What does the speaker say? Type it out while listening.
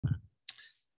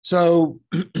So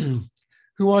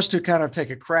who wants to kind of take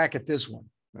a crack at this one?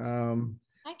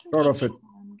 I can Start take off at this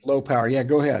one. low power. Yeah,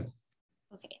 go ahead.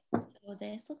 Okay, so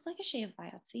this looks like a shave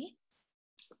biopsy.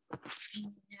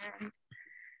 And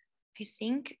I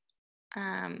think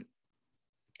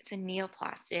it's a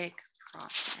neoplastic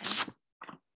process.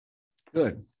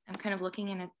 Good. I'm kind of looking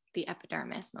in at the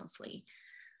epidermis mostly.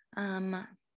 And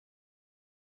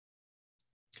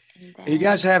then, You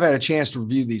guys have had a chance to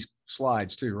review these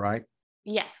slides too, right?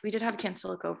 yes, we did have a chance to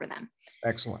look over them.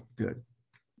 Excellent. Good.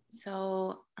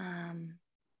 So, and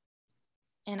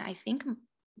I think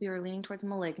we were leaning towards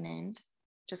malignant,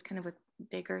 just kind of with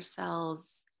bigger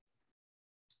cells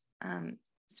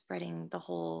spreading the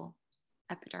whole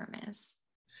epidermis.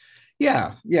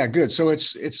 Yeah, yeah, good. So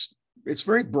it's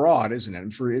very broad, isn't it?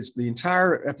 And for it's the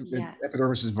entire Yes.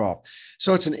 epidermis is involved.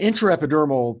 So it's an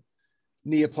intraepidermal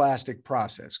neoplastic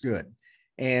process. Good.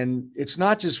 And it's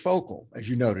not just focal, as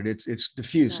you noted, it's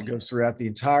diffuse. It Right. goes throughout the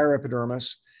entire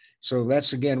epidermis. So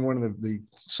that's again one of the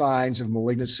signs of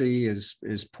malignancy is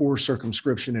poor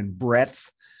circumscription and breadth.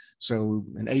 So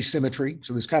an asymmetry.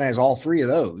 So this kind of has all three of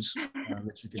those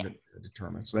that you can Yes.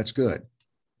 determine. So that's good.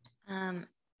 And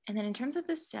then in terms of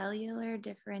the cellular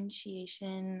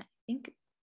differentiation, I think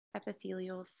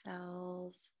epithelial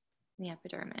cells in the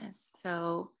epidermis.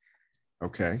 So,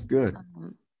 Okay, good.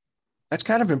 That's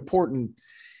kind of important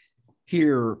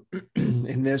here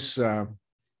in this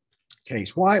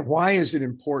case. Why is it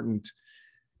important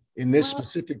in this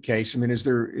specific case? I mean, is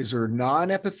there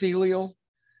non-epithelial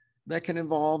that can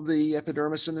involve the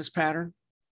epidermis in this pattern?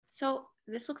 so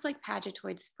this looks like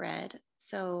pagetoid spread.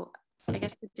 So I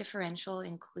guess the differential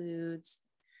includes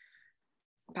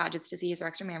Paget's disease or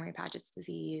extramammary Paget's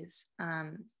disease,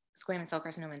 squamous cell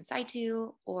carcinoma in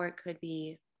situ, or it could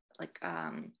be like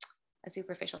a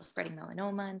superficial spreading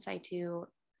melanoma in situ, or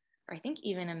I think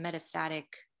even a metastatic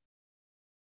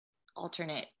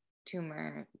alternate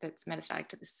tumor that's metastatic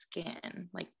to the skin,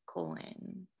 like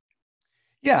colon.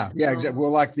 Yeah, So, yeah, exactly.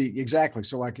 Well, exactly.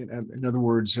 So, like in other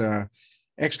words,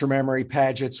 extramammary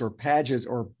Paget's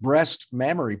or breast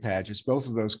mammary Paget's, both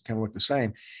of those kind of look the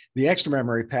same. The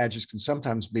extramammary Paget's can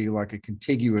sometimes be like a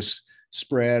contiguous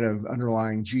spread of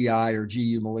underlying GI or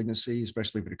GU malignancy,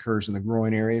 especially if it occurs in the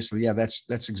groin area. So, yeah,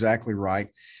 that's exactly right.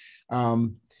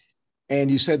 And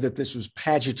you said that this was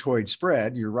pagetoid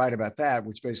spread. You're right about that,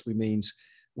 which basically means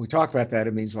when we talk about that,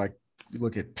 it means like you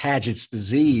look at Paget's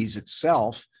disease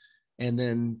itself, and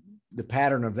then the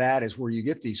pattern of that is where you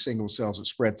get these single cells that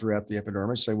spread throughout the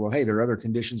epidermis. Say, well, hey, there are other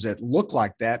conditions that look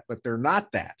like that, but they're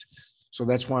not that. So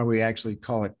that's why we actually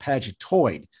call it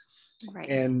pagetoid. right.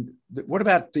 And what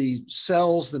about the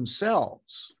cells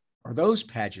themselves? Are those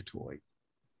pagetoid?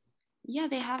 Yeah,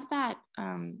 they have that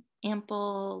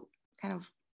ample kind of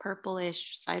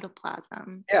purplish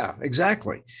cytoplasm. Yeah,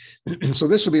 exactly. So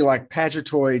this would be like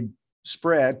pagetoid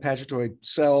spread, pagetoid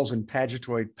cells, and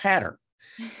pagetoid pattern.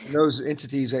 And those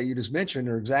entities that you just mentioned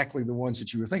are exactly the ones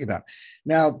that you were thinking about.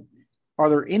 Now, are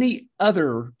there any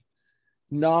other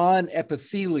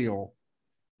non-epithelial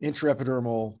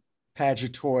intraepidermal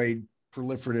pagetoid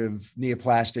proliferative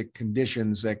neoplastic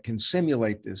conditions that can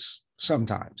simulate this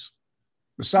sometimes,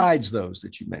 besides those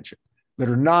that you mentioned, that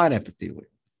are non-epithelial?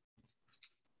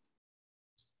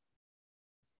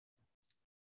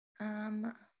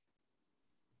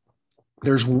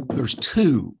 There's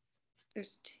two.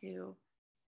 There's two.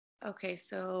 Okay,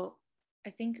 so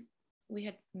I think we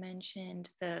had mentioned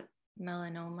the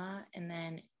melanoma, and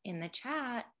then in the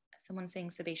chat, someone's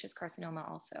saying sebaceous carcinoma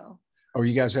also. Oh,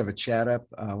 you guys have a chat up?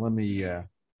 Let me, I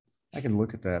can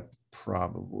look at that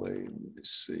probably. Let me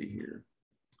just see here.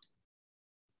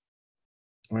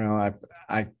 Well,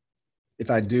 if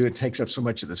I do, it takes up so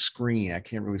much of the screen, I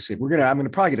can't really see it. I'm gonna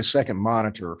probably get a second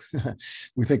monitor.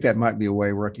 We think that might be a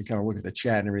way where I can kind of look at the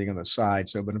chat and everything on the side.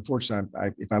 So, but unfortunately,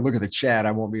 if I look at the chat,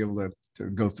 I won't be able to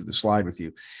go through the slide with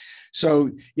you.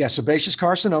 So yeah, sebaceous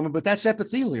carcinoma, but that's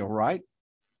epithelial, right?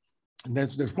 And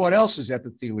there's what else is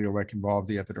epithelial that can involve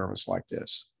the epidermis like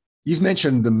this? You've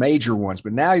mentioned the major ones,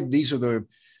 but now these are the,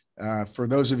 for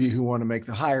those of you who want to make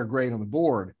the higher grade on the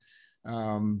board,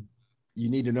 you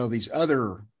need to know these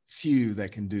other few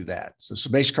that can do that. So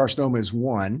sebaceous carcinoma is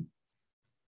one.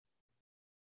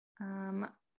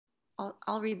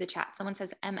 I'll read the chat. Someone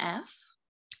says MF.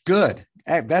 Good.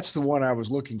 That's the one I was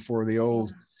looking for, the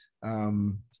old,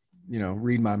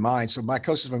 read my mind. So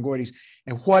mycosis fungoides.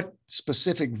 And what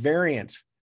specific variant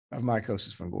of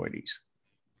mycosis fungoides?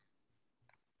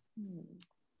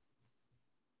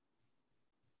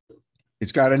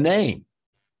 It's got a name.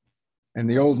 And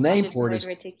the old name for it is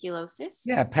reticulosis.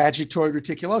 Yeah, pagetoid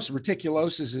reticulosis.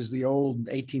 Reticulosis is the old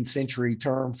 18th century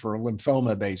term for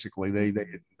lymphoma, basically. They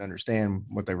didn't understand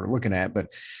what they were looking at, but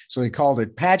so they called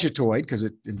it pagetoid because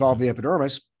it involved the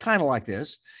epidermis, kind of like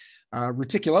this.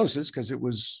 Reticulosis because it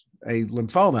was a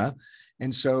lymphoma.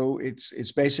 And so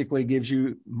it's basically gives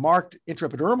you marked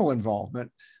intraepidermal involvement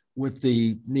with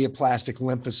the neoplastic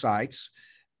lymphocytes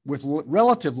with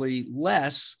relatively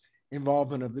less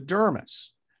involvement of the dermis.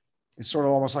 It's sort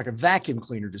of almost like a vacuum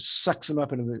cleaner, just sucks them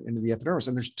up into the epidermis.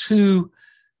 And there's two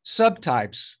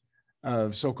subtypes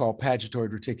of so-called pagetoid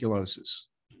reticulosis.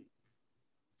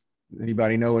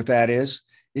 Anybody know what that is?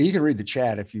 You can read the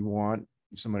chat if you want.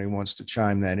 If somebody wants to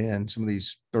chime that in. Some of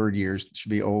these third years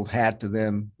should be old hat to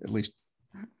them, at least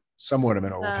somewhat of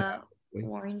an old hat.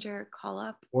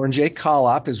 Warringer-Collop.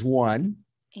 Warringer-Collop is one.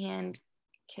 And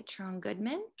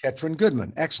Ketron-Goodman.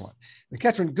 Ketron-Goodman, excellent. The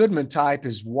Ketron-Goodman type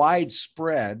is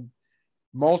widespread,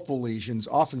 multiple lesions,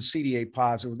 often CD8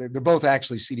 positive. They're both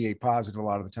actually CD8 positive a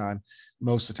lot of the time,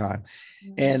 most of the time.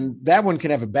 And that one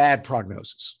can have a bad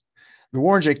prognosis. The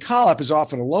Warringer-Collop is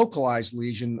often a localized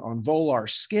lesion on volar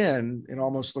skin. It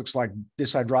almost looks like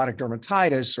dyshidrotic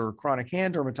dermatitis or chronic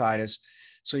hand dermatitis.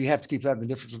 So you have to keep that in the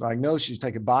differential diagnosis. You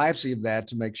take a biopsy of that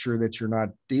to make sure that you're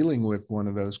not dealing with one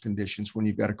of those conditions when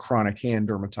you've got a chronic hand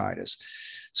dermatitis.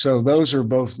 So those are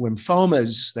both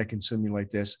lymphomas that can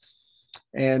simulate this.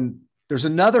 And there's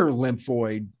another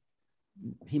lymphoid,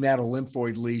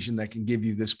 hematolymphoid lesion that can give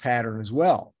you this pattern as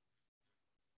well.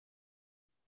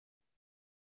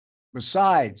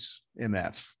 Besides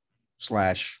MF /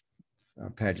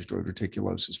 pagetoid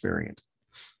reticulosis variant.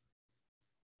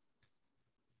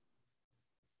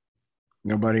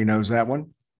 Nobody knows that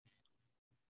one?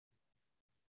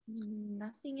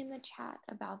 Nothing in the chat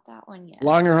about that one yet.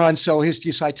 Langerhans cell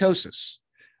histiocytosis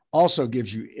also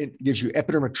gives you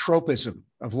epidermotropism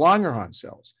of Langerhans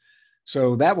cells.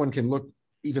 So that one can look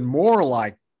even more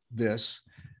like this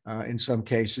in some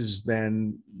cases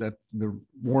than the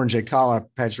Warringer-Collop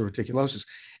pagetoid reticulosis.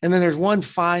 And then there's one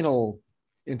final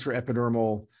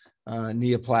intraepidermal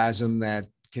neoplasm that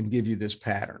can give you this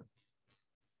pattern.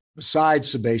 Besides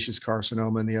sebaceous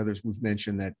carcinoma and the others we've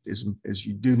mentioned, that is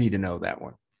you do need to know that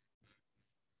one.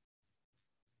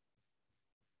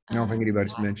 I don't think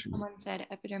anybody's mentioned. Someone said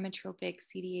epidermotropic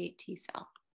CD8 T cell.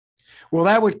 Well,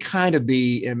 that would kind of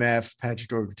be MF,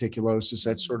 pagetoid reticulosis.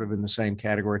 That's sort of in the same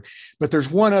category. But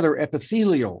there's one other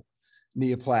epithelial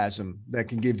neoplasm that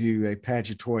can give you a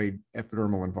pagetoid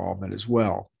epidermal involvement as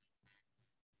well.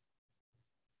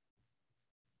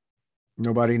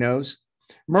 Nobody knows?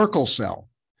 Merkel cell.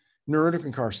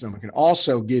 Neuroendocrine carcinoma can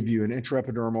also give you an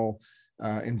intraepidermal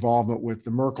involvement with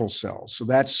the Merkel cells. So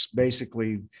that's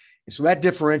basically, so that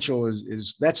differential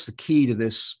is that's the key to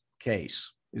this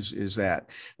case, is that.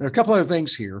 There are a couple other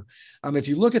things here. If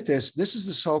you look at this, this is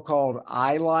the so-called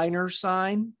eyeliner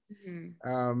sign,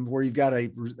 where you've got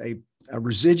a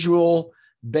residual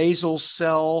basal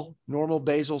cell, normal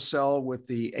basal cell with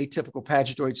the atypical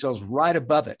pagetoid cells right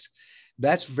above it.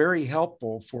 That's very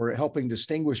helpful for helping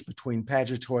distinguish between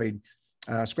pagetoid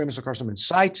squamous cell carcinoma in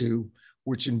situ,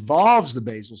 which involves the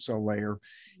basal cell layer,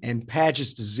 and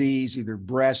Paget's disease, either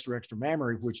breast or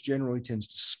extramammary, which generally tends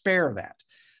to spare that.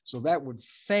 So that would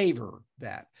favor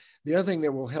that. The other thing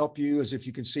that will help you is if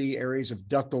you can see areas of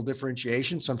ductal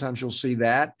differentiation. Sometimes you'll see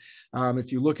that.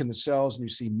 If you look in the cells and you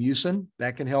see mucin,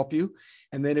 that can help you.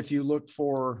 And then if you look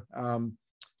for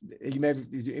you may have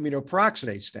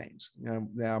immunoperoxidase stains.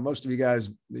 Now most of you guys,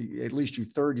 at least you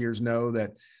third years, know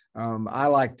that I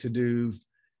like to do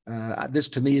this.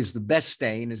 To me, is the best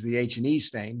stain is the H&E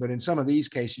stain. But in some of these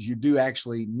cases, you do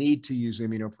actually need to use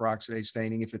immunoperoxidase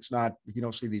staining if you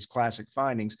don't see these classic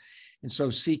findings. And so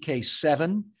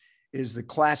CK7 is the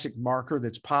classic marker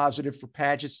that's positive for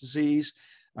Paget's disease.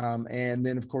 And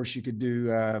then, of course, you could do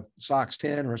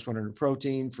SOX10 or S100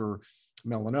 protein for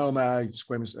melanoma,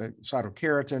 squamous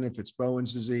cytokeratin if it's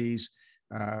Bowen's disease.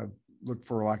 Look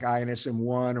for like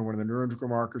INSM1 or one of the neuroendocrine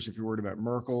markers if you're worried about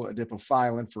Merkel,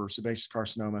 adipophyllin for sebaceous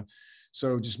carcinoma.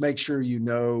 So just make sure you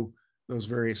know those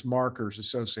various markers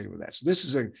associated with that. So this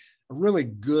is a really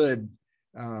good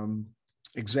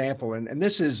example. And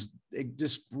this is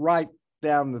just right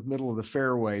down the middle of the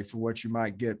fairway for what you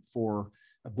might get for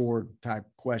a board type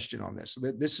question on this. So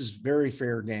this is very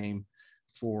fair game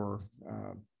for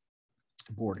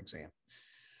board exam.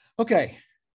 Okay,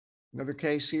 another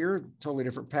case here, totally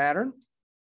different pattern.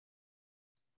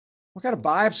 What kind of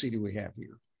biopsy do we have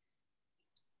here?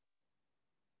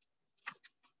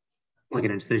 Like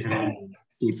an incision,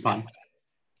 deep fun.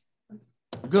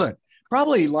 Good.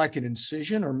 Probably like an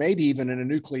incision or maybe even an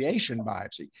enucleation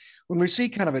biopsy. When we see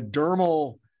kind of a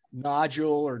dermal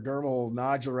nodule or dermal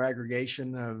nodular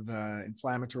aggregation of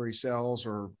inflammatory cells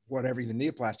or whatever, even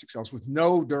neoplastic cells with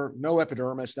no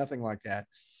epidermis, nothing like that.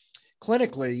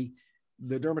 Clinically,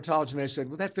 the dermatologist may have said,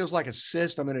 well, that feels like a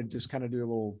cyst. I'm going to just kind of do a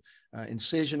little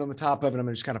incision on the top of it. I'm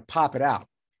going to just kind of pop it out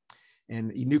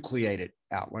and enucleate it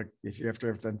out, like if you have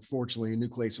to unfortunately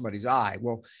enucleate somebody's eye.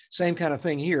 Well, same kind of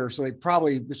thing here. So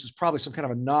this is probably some kind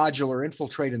of a nodular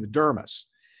infiltrate in the dermis.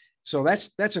 So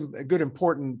that's a good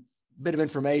important bit of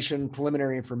information,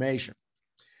 preliminary information.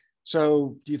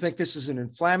 So do you think this is an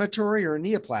inflammatory or a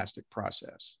neoplastic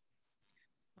process?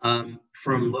 From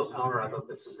low power, I thought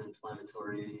this was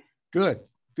inflammatory. Good.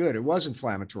 It was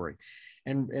inflammatory.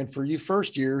 And for you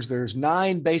first years, there's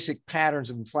 9 basic patterns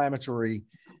of inflammatory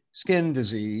skin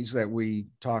disease that we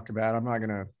talk about. I'm not going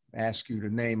to ask you to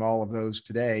name all of those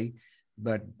today,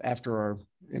 but after our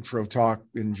intro talk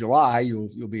in July,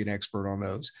 you'll be an expert on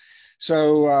those.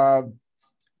 So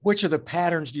which of the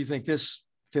patterns do you think this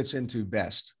fits into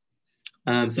best?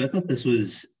 So I thought this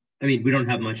was, I mean, we don't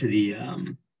have much of the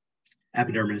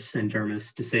epidermis and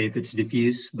dermis to say if it's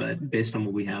diffuse, but based on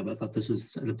what we have, I thought this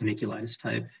was the paniculitis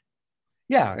type.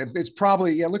 Yeah, it's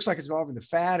probably, it looks like it's involving the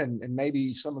fat and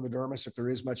maybe some of the dermis if there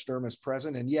is much dermis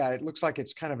present. And yeah, it looks like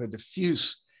it's kind of a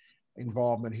diffuse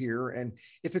involvement here. And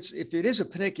if it is a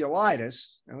paniculitis,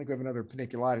 I think we have another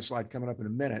paniculitis slide coming up in a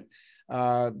minute.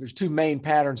 There's 2 main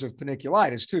patterns of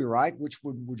paniculitis too, right? Which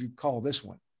would you call this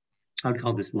one? I would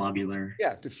call this lobular.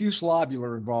 Yeah, diffuse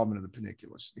lobular involvement of the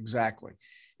paniculatus, exactly.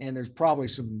 And there's probably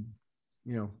some,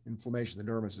 inflammation in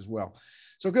the dermis as well.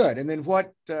 So good. And then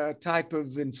what type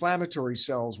of inflammatory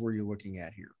cells were you looking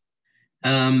at here?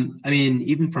 I mean,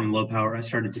 even from low power, I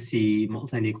started to see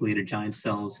multinucleated giant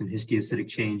cells and histiocytic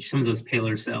change, some of those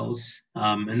paler cells,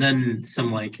 and then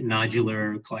some like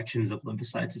nodular collections of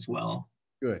lymphocytes as well.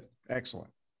 Good.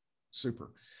 Excellent.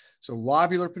 Super. So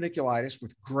lobular paniculitis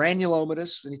with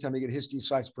granulomatous. Anytime you get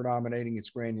histiocytes predominating,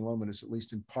 it's granulomatous, at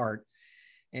least in part.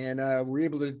 And were you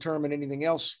able to determine anything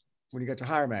else when you got to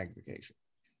higher magnification?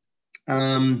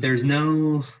 There's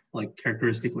no like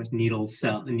characteristic like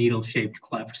needle-shaped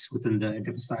clefts within the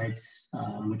adipocytes,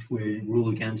 which would rule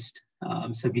against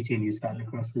subcutaneous fat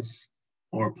necrosis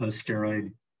or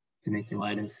post-steroid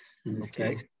paniculitis in this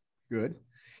case. Good.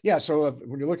 Yeah, so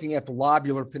when you're looking at the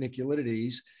lobular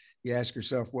paniculitides, you ask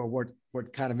yourself, well,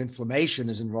 what kind of inflammation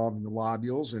is involved in the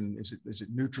lobules? And is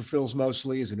it neutrophils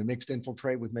mostly? Is it a mixed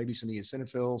infiltrate with maybe some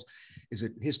eosinophils? Is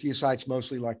it histiocytes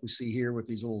mostly, like we see here with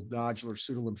these little nodular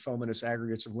pseudolymphomatous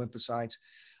aggregates of lymphocytes?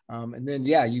 And then,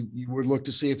 yeah, you would look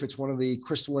to see if it's one of the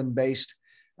crystalline-based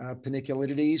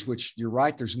paniculitides, which you're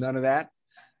right, there's none of that.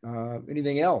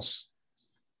 Anything else?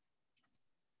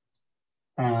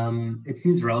 It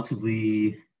seems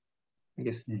relatively, I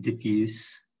guess,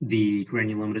 diffuse, the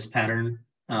granulomatous pattern,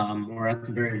 or at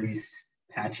the very least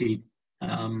patchy.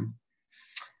 And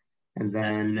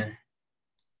then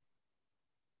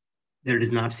there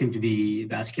does not seem to be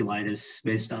vasculitis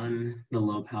based on the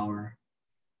low power.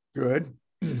 Good.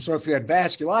 So if you had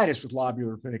vasculitis with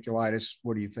lobular paniculitis,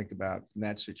 what do you think about in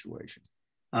that situation?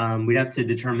 We'd have to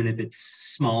determine if it's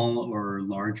small or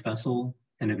large vessel.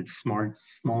 And if it's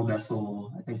small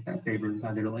vessel, I think that favors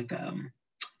either like a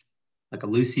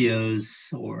Lucio's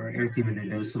or erythema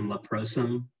nodosum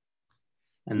leprosum.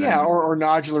 And then, yeah, or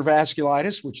nodular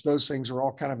vasculitis, which those things are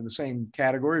all kind of in the same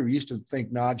category. We used to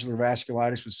think nodular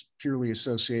vasculitis was purely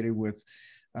associated with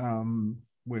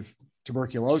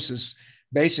tuberculosis.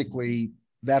 Basically,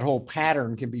 that whole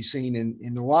pattern can be seen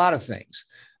in a lot of things.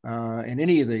 And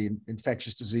any of the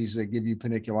infectious diseases that give you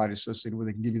paniculitis associated with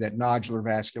it can give you that nodular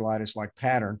vasculitis-like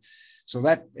pattern. So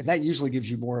that usually gives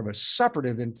you more of a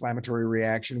suppurative inflammatory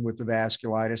reaction with the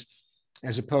vasculitis,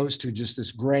 as opposed to just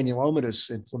this granulomatous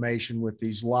inflammation with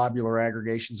these lobular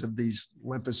aggregations of these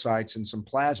lymphocytes and some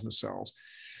plasma cells.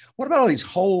 What about all these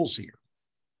holes here?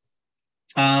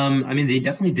 I mean, they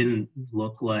definitely didn't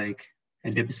look like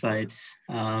adipocytes.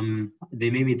 They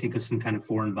made me think of some kind of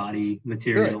foreign body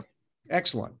material. Good.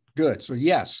 Excellent. Good. So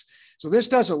yes. So this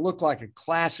doesn't look like a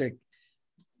classic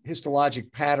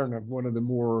histologic pattern of one of the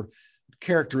more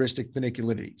characteristic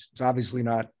paniculitides. It's obviously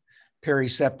not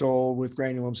periseptal with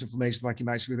granulomatous inflammation like you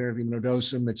might see with erythema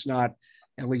nodosum. It's not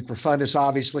elite profundus,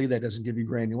 obviously. That doesn't give you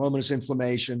granulomatous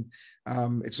inflammation.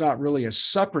 It's not really a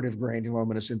suppurative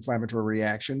granulomatous inflammatory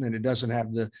reaction, and it doesn't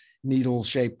have the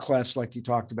needle-shaped clefts like you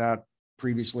talked about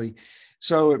previously.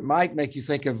 So it might make you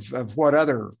think of what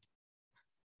other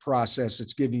process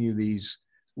that's giving you these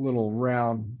little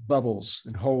round bubbles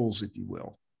and holes, if you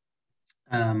will.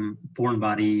 Foreign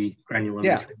body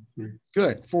granulomatous. Yeah,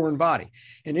 good. Foreign body.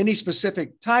 And any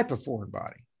specific type of foreign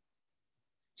body?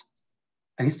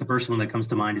 I guess the first one that comes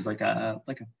to mind is like a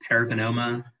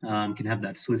paraphenoma. Can have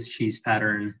that Swiss cheese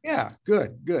pattern. Yeah,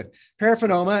 good.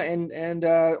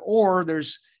 Paraphenoma or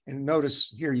there's, and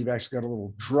notice here you've actually got a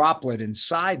little droplet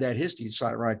inside that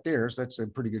histiocyte right there. So that's a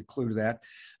pretty good clue to that.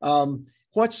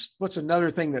 What's another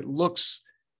thing that looks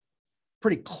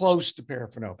pretty close to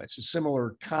paraphenoma? It's a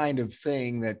similar kind of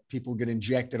thing that people get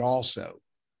injected also.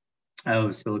 Oh,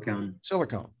 silicone.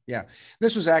 Silicone, yeah.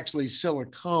 This was actually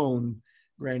silicone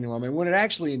granuloma. And when it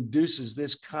actually induces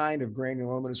this kind of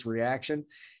granulomatous reaction,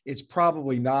 it's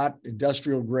probably not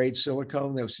industrial grade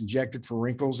silicone that was injected for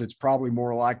wrinkles. It's probably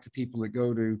more like the people that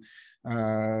go to,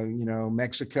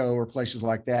 Mexico or places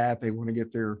like that. They want to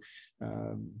get their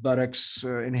buttocks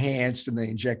enhanced, and they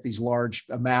inject these large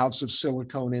amounts of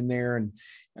silicone in there, and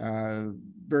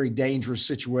very dangerous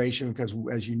situation because,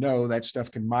 as you know, that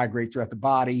stuff can migrate throughout the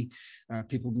body.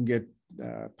 People can get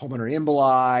pulmonary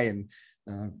emboli and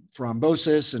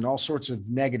thrombosis and all sorts of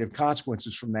negative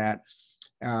consequences from that.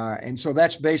 And so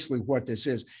that's basically what this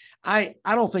is. I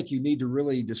don't think you need to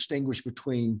really distinguish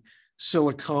between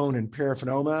silicone and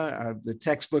paraphenoma. The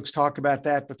textbooks talk about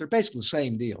that, but they're basically the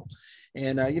same deal.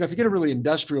 And, if you get a really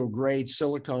industrial grade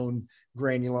silicone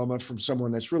granuloma from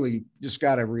someone that's really just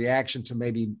got a reaction to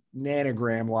maybe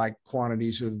nanogram-like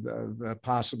quantities of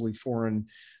possibly foreign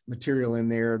material in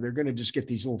there, they're going to just get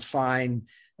these little fine,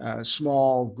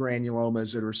 small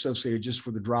granulomas that are associated just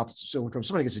with the droplets of silicone.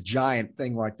 Somebody gets a giant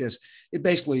thing like this, it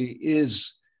basically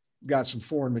is got some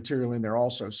foreign material in there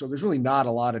also. So there's really not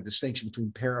a lot of distinction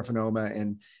between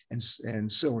paraphenoma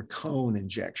and silicone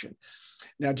injection.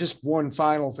 Now, just one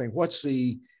final thing. What's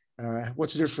the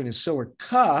difference between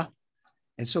silica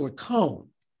and silicone?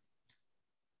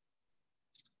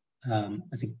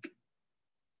 I think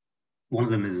one of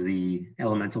them is the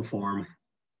elemental form,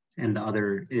 and the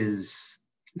other is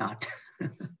not.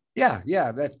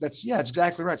 Yeah, that's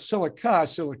exactly right.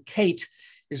 Silicate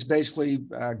is basically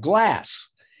glass.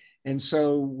 And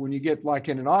so when you get like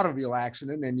in an automobile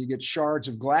accident and you get shards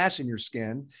of glass in your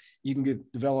skin, you can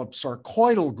develop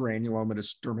sarcoidal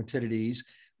granulomatous dermatitis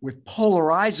with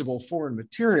polarizable foreign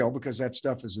material, because that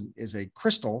stuff is a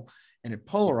crystal and it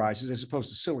polarizes, as opposed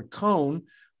to silicone,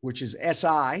 which is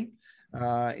Si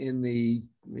in the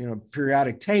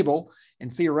periodic table.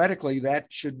 And theoretically,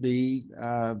 that should be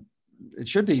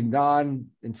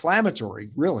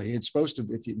non-inflammatory, really. It's supposed to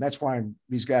be, that's why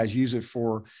these guys use it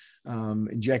for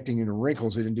injecting into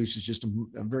wrinkles. It induces just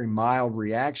a very mild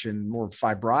reaction, more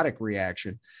fibrotic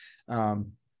reaction.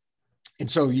 And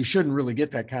so you shouldn't really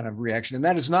get that kind of reaction. And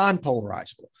that is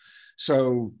non-polarizable.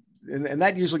 So, and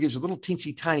that usually gives you little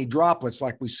teensy tiny droplets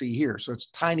like we see here. So it's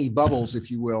tiny bubbles,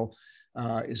 if you will,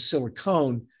 is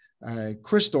silicone.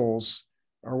 Crystals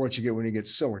are what you get when you get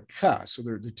silica. So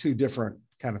they're two different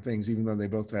kind of things, even though they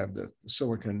both have the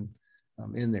silicon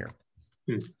in there.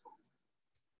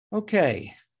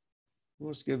 Okay,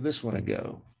 let's give this one a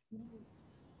go.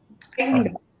 Get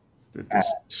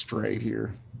this straight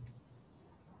here.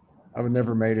 I would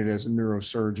never made it as a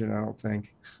neurosurgeon, I don't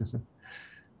think.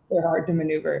 They're hard to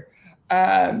maneuver.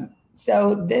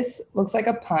 So this looks like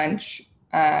a punch.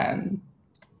 On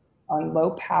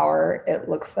low power, it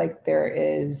looks like there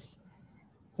is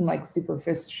some like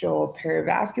superficial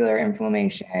perivascular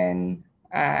inflammation.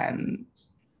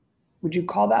 Would you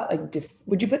call that like,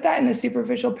 would you put that in the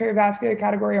superficial perivascular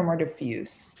category or more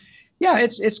diffuse? Yeah,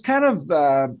 it's kind of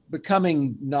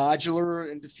becoming nodular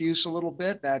and diffuse a little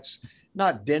bit. That's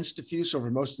not dense diffuse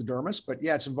over most of the dermis, but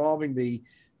yeah, it's involving the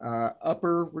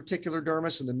upper reticular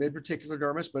dermis and the mid reticular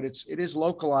dermis, but it is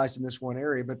localized in this one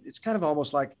area, but it's kind of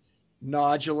almost like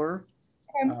nodular,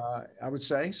 I would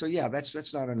say. So yeah,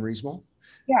 that's not unreasonable.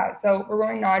 Yeah, so if we're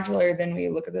going nodular, then we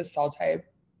look at the cell type.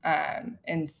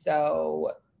 And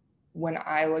so when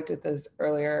I looked at this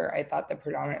earlier, I thought the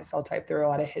predominant cell type, there were a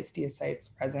lot of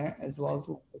histiocytes present as well as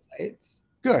lymphocytes.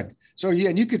 Good. So yeah,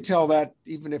 and you could tell that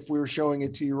even if we were showing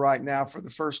it to you right now for the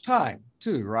first time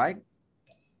too, right?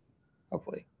 Yes,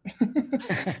 hopefully.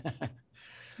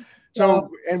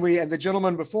 So, and the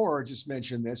gentleman before just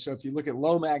mentioned this. So if you look at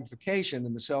low magnification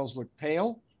and the cells look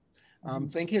pale,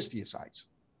 think histiocytes.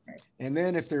 Right. And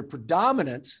then if they're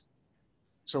predominant,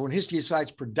 so when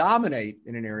histiocytes predominate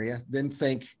in an area, then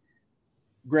think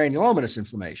granulomatous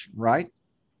inflammation, right?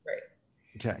 Right.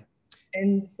 Okay.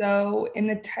 And so in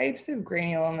the types of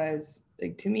granulomas,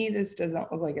 like to me, this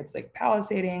doesn't look like it's like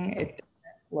palisading. It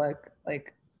doesn't look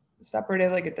like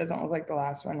suppurative. Like it doesn't look like the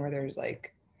last one where there's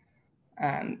like,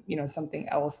 something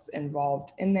else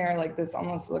involved in there. Like this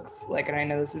almost looks like, and I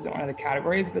know this isn't one of the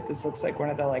categories, but this looks like one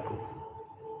of the like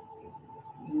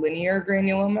linear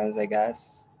granulomas, I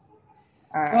guess.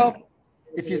 Well,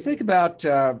 if you think about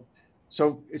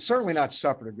So it's certainly not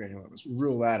suppurative granulomas. We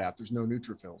rule that out. There's no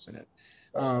neutrophils in it.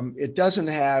 It doesn't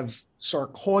have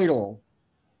sarcoidal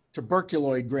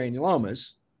tuberculoid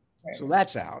granulomas, so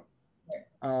that's out.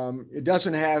 It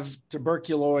doesn't have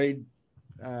tuberculoid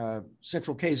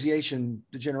central caseation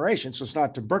degeneration, so it's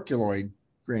not tuberculoid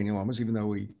granulomas, even though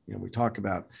we talk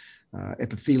about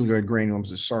epithelioid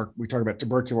granulomas as we talk about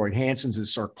tuberculoid Hansen's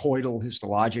as sarcoidal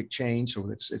histologic change, so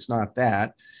it's not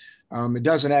that. It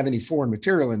doesn't have any foreign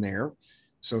material in there,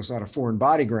 so it's not a foreign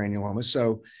body granuloma.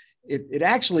 So it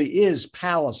actually is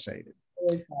palisaded,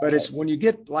 but it's when you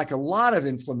get like a lot of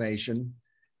inflammation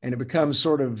and it becomes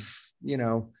sort of, you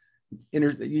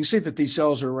can see that these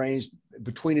cells are arranged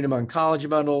between and among collagen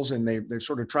bundles, and they're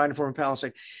sort of trying to form a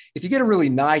palisade. If you get a really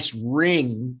nice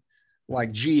ring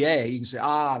like GA, you can say,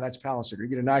 that's palisade. Or you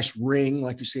get a nice ring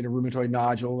like you see in a rheumatoid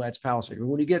nodule, that's palisade. But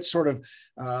when you get sort of,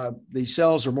 the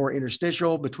cells are more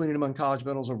interstitial between and among collagen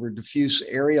bundles over a diffuse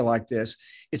area like this,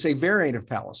 it's a variant of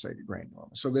palisaded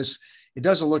granuloma. So it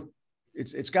doesn't look,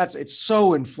 it's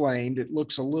so inflamed, it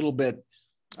looks a little bit,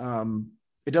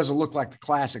 it doesn't look like the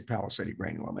classic palisaded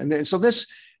granuloma. And then, so this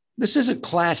isn't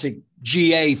classic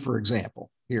GA, for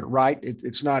example, here, right?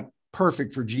 It's not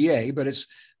perfect for GA, but it's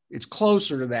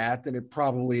closer to that than it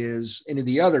probably is any of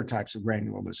the other types of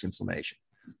granulomatous inflammation.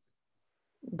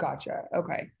 Gotcha.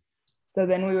 Okay. So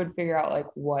then we would figure out like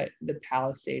what the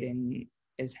palisading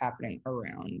is happening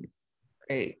around,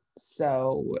 right?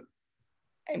 So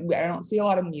I don't see a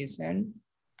lot of mucin.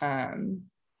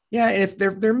 Yeah, and if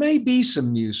there may be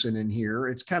some mucin in here,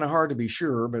 it's kind of hard to be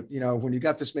sure, but when you've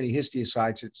got this many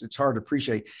histiocytes, it's hard to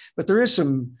appreciate. But there is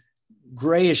some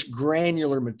grayish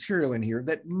granular material in here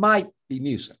that might be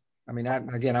mucin. I mean,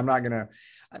 again, I'm not going to.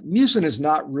 Mucin is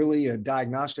not really a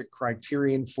diagnostic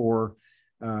criterion for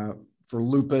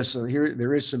lupus. So here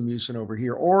there is some mucin over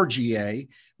here, or GA,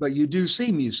 but you do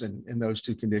see mucin in those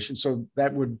two conditions. So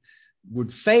that would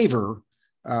favor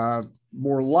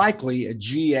more likely a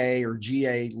GA or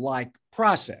GA-like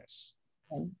process.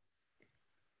 So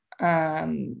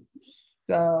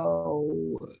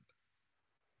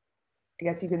I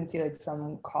guess you can see like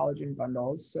some collagen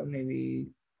bundles. So maybe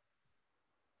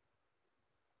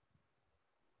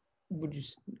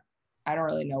I don't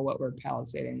really know what we're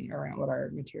palisading around, what our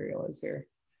material is here.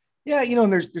 Yeah,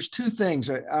 and there's two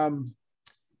things.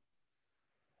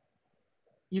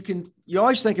 You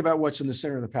always think about what's in the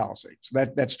center of the palisade. So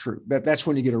that's true. That's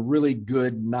when you get a really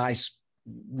good, nice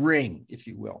ring, if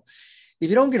you will. If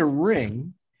you don't get a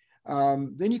ring,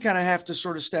 then you kind of have to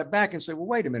sort of step back and say, well,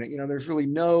 wait a minute, there's really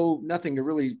nothing to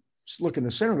really look in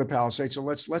the center of the palisade. So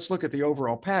let's look at the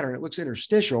overall pattern. It looks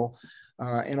interstitial.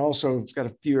 And also it's got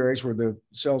a few areas where the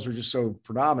cells are just so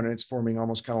predominant, it's forming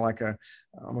almost kind of like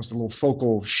almost a little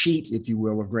focal sheet, if you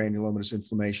will, of granulomatous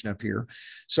inflammation up here.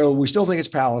 So we still think it's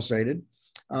palisaded.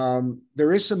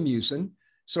 There is some mucin,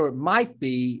 so it might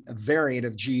be a variant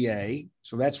of GA.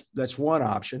 So that's one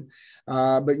option.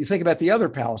 But you think about the other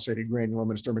palisaded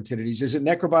granulomatous dermatitis. Is it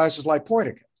necrobiosis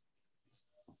lipoidica?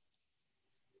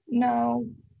 No,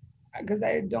 because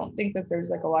I don't think that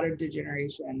there's like a lot of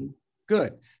degeneration.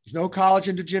 Good. There's no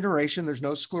collagen degeneration. There's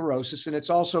no sclerosis. And it's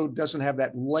also doesn't have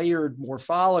that layered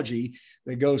morphology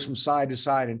that goes from side to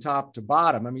side and top to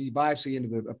bottom. I mean, you biopsy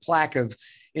into a plaque of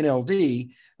NLD,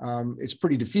 it's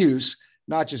pretty diffuse,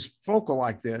 not just focal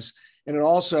like this. And it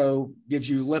also gives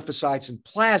you lymphocytes and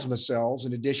plasma cells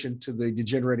in addition to the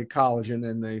degenerated collagen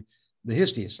and the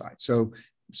histiocytes. So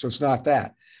it's not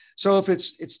that. So if it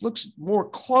looks more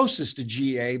closest to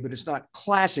GA, but it's not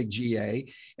classic GA.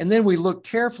 And then we look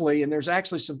carefully, and there's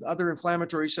actually some other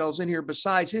inflammatory cells in here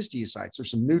besides histiocytes.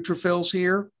 There's some neutrophils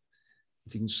here,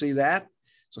 if you can see that.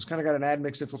 So it's kind of got an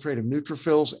admixed infiltrate of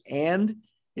neutrophils and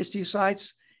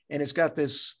histiocytes, and it's got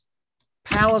this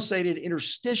palisaded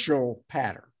interstitial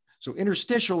pattern. So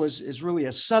interstitial is really a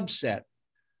subset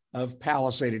of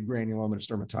palisaded granulomatous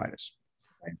dermatitis.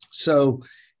 So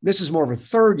this is more of a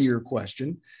third-year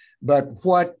question, but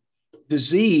what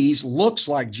disease looks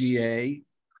like GA,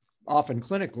 often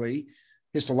clinically,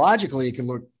 histologically, it can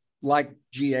look like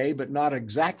GA, but not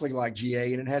exactly like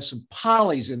GA, and it has some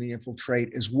polys in the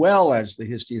infiltrate as well as the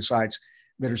histiocytes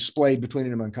that are splayed between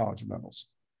and among collagen bundles.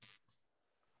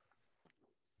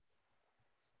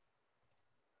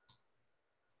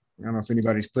 I don't know if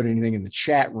anybody's put anything in the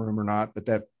chat room or not, but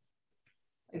that.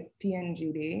 Like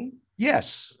PNGD?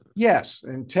 Yes, yes.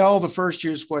 And tell the first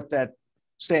years what that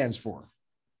stands for.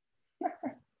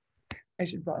 I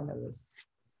should probably know this.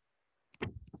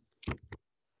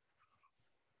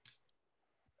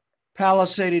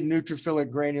 Palisaded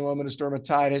neutrophilic granulomatous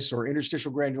dermatitis or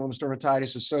interstitial granulomatous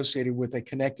dermatitis associated with a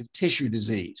connective tissue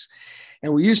disease.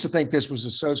 And we used to think this was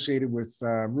associated with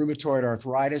rheumatoid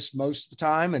arthritis most of the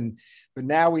time, but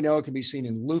now we know it can be seen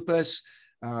in lupus.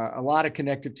 A lot of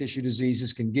connective tissue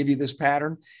diseases can give you this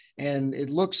pattern, and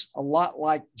it looks a lot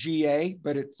like GA,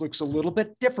 but it looks a little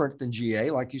bit different than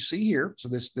GA, like you see here. So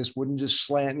this wouldn't just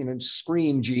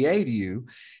scream GA to you.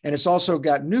 And it's also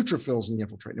got neutrophils in the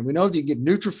infiltrate. And we know that you get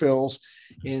neutrophils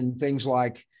in things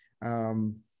like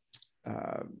rheumatoid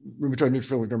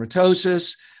neutrophilic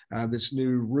dermatosis, this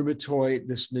new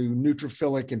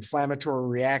neutrophilic inflammatory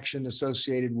reaction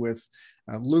associated with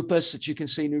lupus that you can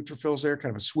see neutrophils there,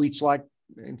 kind of a sweets-like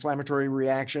inflammatory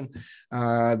reaction.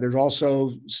 There's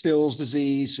also Still's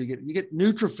disease. So you get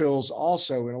neutrophils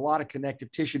also in a lot of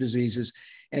connective tissue diseases,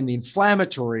 and the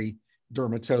inflammatory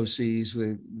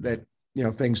dermatoses that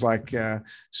things like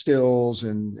Still's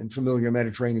and familial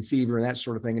Mediterranean fever and that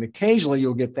sort of thing. And occasionally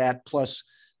you'll get that plus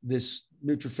this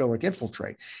neutrophilic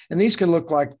infiltrate. And these can look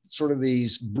like sort of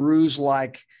these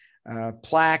bruise-like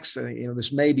plaques.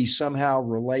 This may be somehow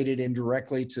related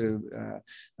indirectly to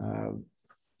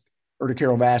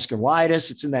urticarial vasculitis.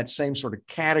 It's in that same sort of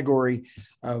category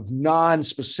of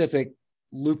non-specific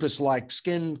lupus-like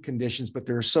skin conditions, but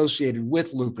they're associated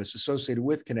with lupus, associated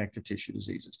with connective tissue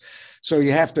diseases. So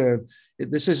you have to,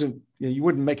 this isn't, you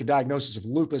wouldn't make a diagnosis of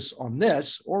lupus on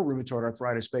this or rheumatoid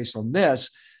arthritis based on this,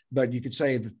 but you could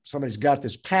say that somebody's got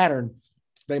this pattern,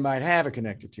 they might have a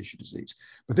connective tissue disease.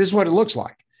 But this is what it looks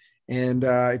like. And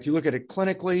if you look at it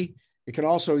clinically, it can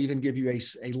also even give you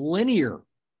a linear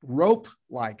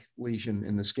rope-like lesion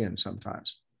in the skin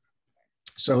sometimes.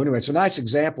 So anyway, it's a nice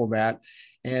example of that.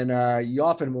 And you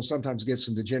often will sometimes get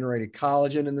some degenerated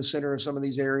collagen in the center of some of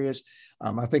these areas.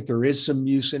 I think there is some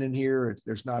mucin in here.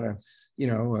 There's not a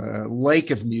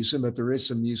lake of mucin, but there is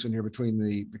some mucin here between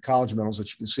the collagen metals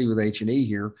that you can see with H&E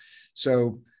here.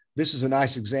 So this is a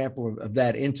nice example of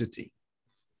that entity.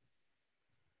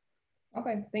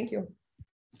 Okay, thank you.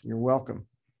 You're welcome.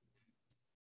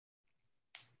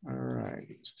 All right,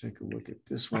 let's take a look at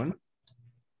this one.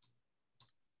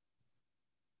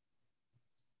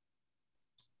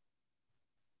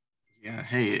 Yeah,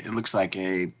 hey, it looks like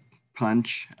a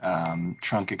punch,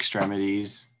 trunk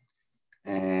extremities.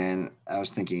 And I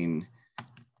was thinking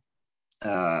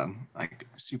like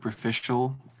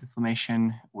superficial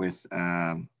inflammation with,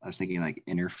 I was thinking like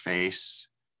interface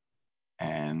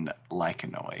and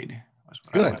lichenoid.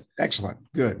 Good, excellent,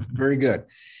 good, very good.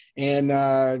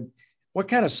 And what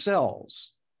kind of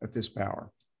cells at this power?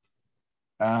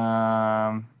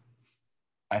 I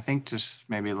think just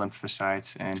maybe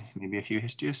lymphocytes and maybe a few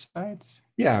histiocytes.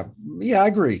 Yeah, I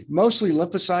agree. Mostly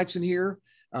lymphocytes in here.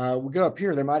 We go up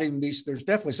here, there might even be, there's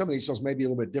definitely some of these cells may be a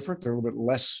little bit different. They're a little bit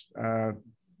less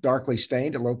darkly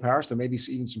stained at low power. So there may be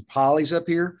even some polys up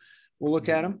here. We'll look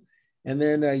at them. And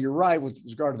then you're right with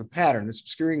regard to the pattern. It's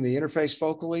obscuring the interface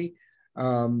focally.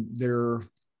 There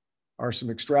are some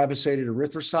extravasated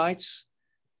erythrocytes,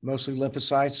 mostly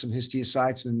lymphocytes, some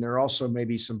histiocytes, and there are also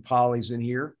maybe some polys in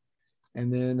here.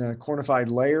 And then a cornified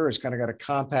layer has kind of got a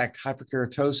compact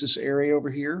hyperkeratosis area over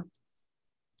here.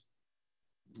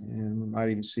 And we might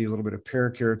even see a little bit of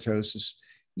parakeratosis.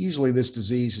 Usually this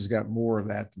disease has got more of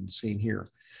that than seen here.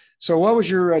 So what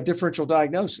was your differential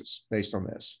diagnosis based on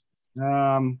this?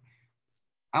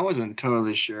 I wasn't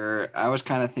totally sure. I was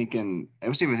kind of thinking, I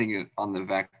was even thinking on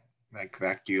the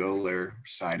vacuolar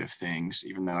side of things,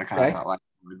 even though I kind of thought like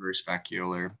reverse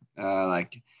vacuolar,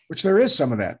 which there is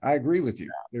some of that. I agree with you.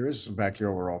 There is some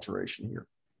vacuolar alteration here.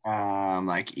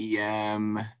 Like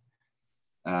EM,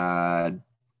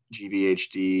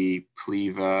 GVHD,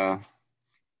 pleva.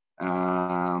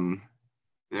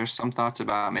 There's some thoughts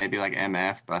about maybe like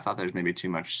MF, but I thought there's maybe too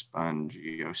much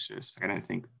spongiosis. I didn't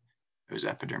think it was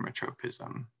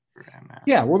epidermotropism for MF.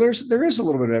 Yeah, well, there is a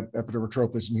little bit of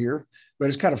epidermotropism here, but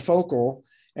it's kind of focal,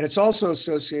 and it's also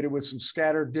associated with some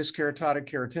scattered diskeratotic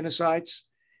keratinocytes.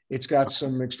 It's got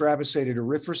some extravasated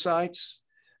erythrocytes.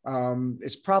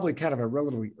 It's probably kind of a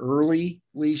relatively early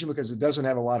lesion because it doesn't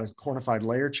have a lot of cornified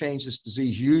layer change. This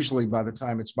disease usually by the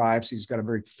time it's biopsied, it's got a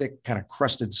very thick kind of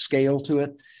crusted scale to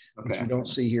it, which you don't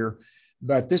see here.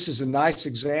 But this is a nice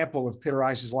example of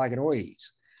pityriasis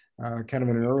lichenoides, kind of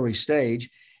in an early stage.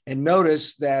 And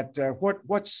notice that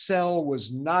what cell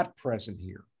was not present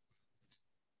here?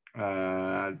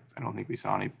 I don't think we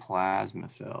saw any plasma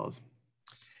cells.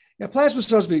 Yeah, plasma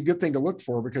cells would be a good thing to look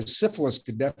for because syphilis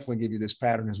could definitely give you this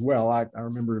pattern as well. I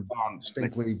remember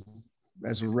distinctly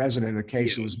as a resident, a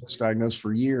case that was misdiagnosed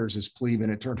for years as pleve,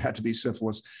 and it turned out to be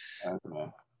syphilis.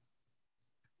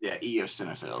 Yeah,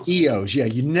 eosinophils. EOs, yeah,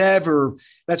 you never,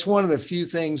 that's one of the few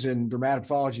things in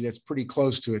dermatopathology that's pretty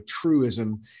close to a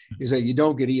truism, is that you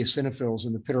don't get eosinophils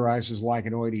in the pityriasis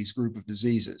lichenoides group of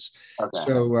diseases. Okay.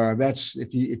 So that's,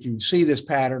 if you see this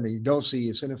pattern and you don't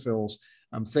see eosinophils,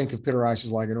 think of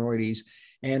pityriasis lichenoides.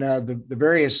 And the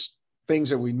various things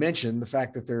that we mentioned, the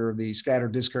fact that there are the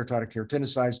scattered diskeratotic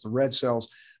keratinocytes, the red cells,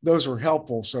 those are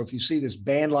helpful. So if you see this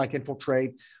band-like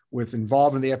infiltrate with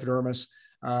involved in the epidermis,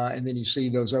 and then you see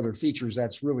those other features,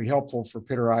 that's really helpful for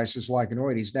pityriasis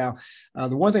lichenoides. Now,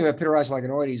 the one thing about pityriasis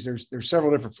lichenoides, there's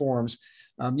several different forms.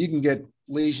 You can get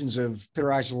lesions of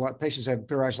pityriasis, patients have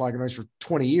pityriasis lichenoides for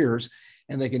 20 years,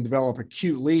 and they can develop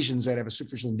acute lesions that have a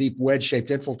superficial deep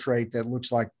wedge-shaped infiltrate that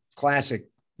looks like classic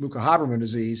Mucha-Habermann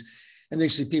disease. And then you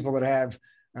see people that have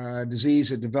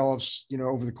disease that develops,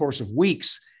 over the course of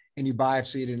weeks, and you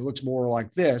biopsy it and it looks more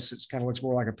like this. It kind of looks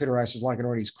more like a pityriasis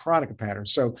lichenoides chronica pattern.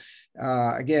 So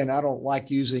again, I don't like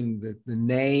using the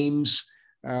names,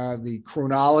 the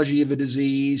chronology of the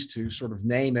disease to sort of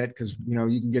name it, because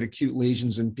you can get acute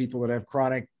lesions in people that have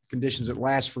chronic conditions that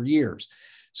last for years.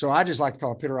 So I just like to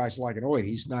call it pityriasis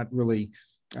lichenoides, not really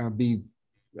be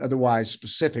otherwise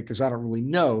specific, because I don't really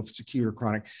know if it's acute or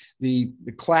chronic. The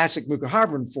classic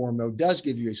Mucha-Habermann form, though, does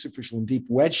give you a superficial and deep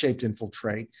wedge-shaped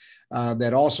infiltrate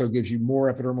that also gives you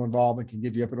more epidermal involvement, can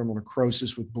give you epidermal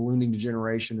necrosis with ballooning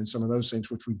degeneration and some of those things,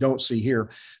 which we don't see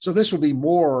here. So this will be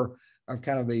more of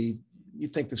kind of the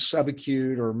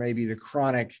subacute or maybe the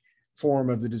chronic form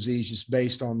of the disease, just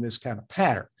based on this kind of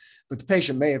pattern. But the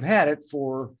patient may have had it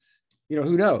for,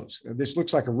 who knows? This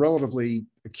looks like a relatively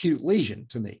acute lesion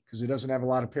to me, because it doesn't have a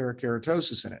lot of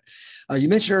perikeratosis in it. You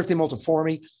mentioned erythema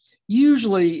multiforme.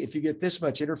 Usually, if you get this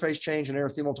much interface change in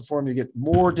erythema multiforme, you get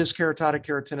more diskeratotic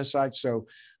keratinocytes. So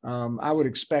I would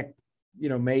expect,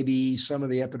 maybe some of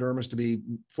the epidermis to be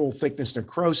full thickness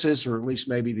necrosis, or at least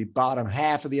maybe the bottom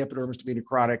half of the epidermis to be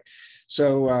necrotic.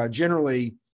 So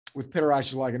generally, with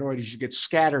pityriasis lichenoides, you get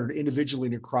scattered individually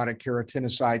necrotic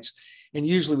keratinocytes. And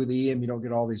usually with EM, you don't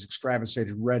get all these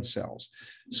extravasated red cells.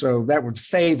 So that would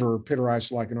favor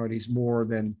pityriasis lichenoides more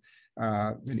than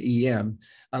EM.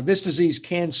 This disease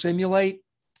can simulate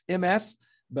MF,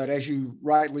 but as you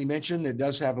rightly mentioned, it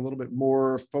does have a little bit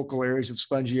more focal areas of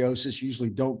spongiosis. You usually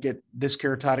don't get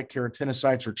diskeratotic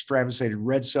keratinocytes or extravasated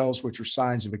red cells, which are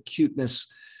signs of acuteness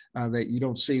that you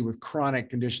don't see with chronic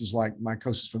conditions like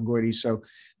mycosis fungoides. So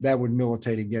that would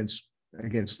militate against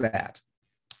that.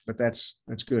 But that's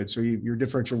good. So your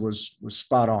differential was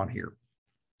spot on here.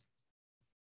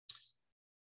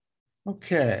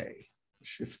 Okay,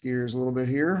 shift gears a little bit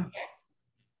here.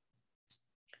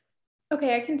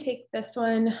 Okay, I can take this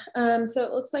one. So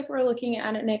it looks like we're looking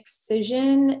at an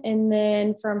excision, and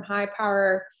then from high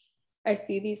power, I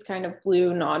see these kind of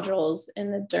blue nodules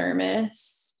in the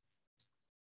dermis.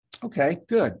 Okay,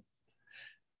 good.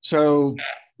 So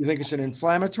you think it's an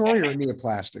inflammatory or a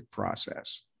neoplastic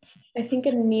process? I think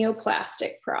a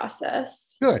neoplastic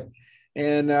process. Good.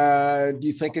 And do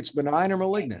you think it's benign or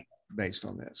malignant based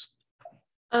on this?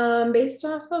 Based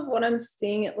off of what I'm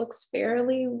seeing, it looks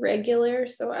fairly regular.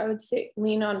 So I would say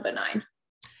lean on benign.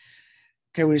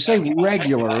 Okay, when you say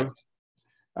regular,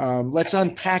 let's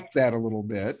unpack that a little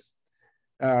bit.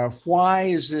 Why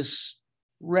is this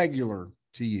regular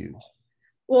to you?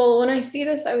 Well, when I see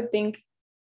this, I would think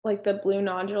like the blue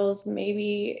nodules.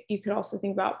 Maybe you could also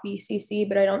think about BCC,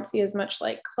 but I don't see as much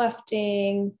like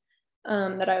clefting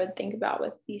that I would think about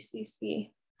with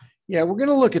BCC. Yeah, we're going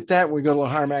to look at that when we go to a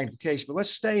higher magnification, but let's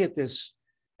stay at this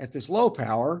low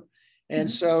power. And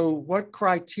so what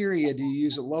criteria do you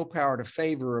use at low power to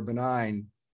favor a benign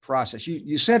process?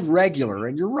 You said regular,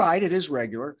 and you're right, it is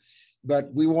regular,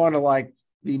 but we want to like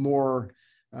be more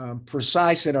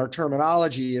precise in our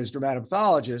terminology as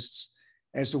dermatopathologists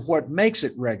as to what makes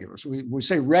it regular. So we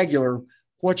say regular,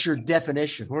 what's your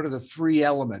definition? What are the three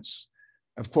elements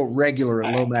of quote regular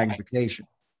at low magnification?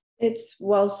 It's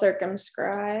well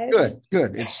circumscribed.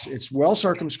 Good. It's well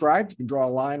circumscribed. You can draw a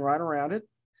line right around it.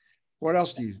 What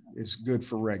else is good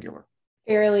for regular?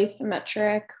 Fairly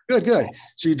symmetric. Good.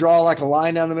 So you draw like a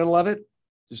line down the middle of it.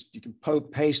 Just you can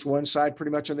paste one side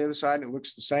pretty much on the other side, and it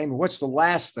looks the same. And what's the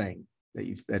last thing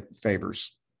that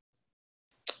favors?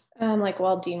 Like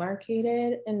well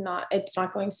demarcated and it's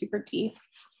not going super deep.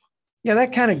 Yeah,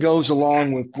 that kind of goes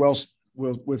along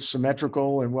with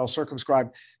symmetrical and well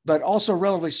circumscribed, but also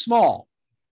relatively small.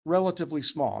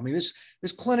 I mean, this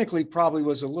clinically probably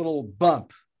was a little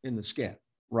bump in the skin,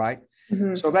 right?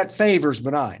 Mm-hmm. So that favors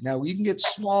benign. Now you can get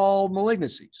small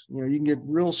malignancies. You can get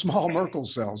real small Merkel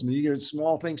cells. I mean, you get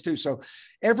small things too. So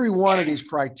every one of these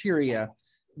criteria,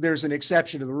 there's an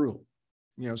exception to the rule.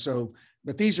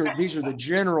 But these are the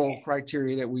general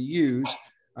criteria that we use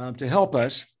to help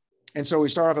us. And so we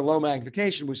start off at low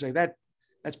magnification. We say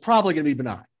that's probably going to be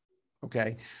benign.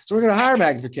 Okay. So we're going to higher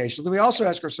magnification. Then we also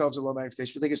ask ourselves at low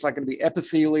magnification, we think it's like going to be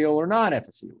epithelial or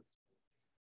non-epithelial.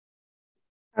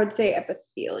 I would say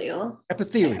epithelial.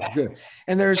 Epithelial, good.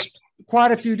 And there's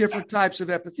quite a few different types of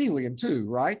epithelium too,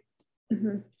 right?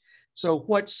 Mm-hmm. So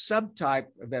what subtype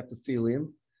of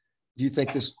epithelium do you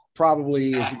think this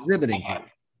probably is exhibiting here?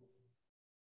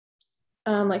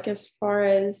 Like as far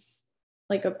as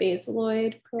like a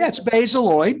basaloid? Yeah, it's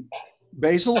basaloid.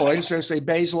 Basaloid. So say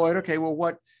basaloid. Okay, well,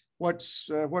 what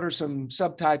are some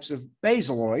subtypes of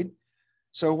basaloid?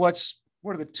 So what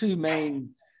are the two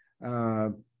main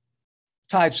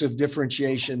types of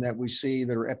differentiation that we see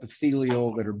that are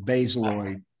epithelial, that are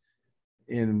basaloid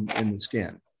in the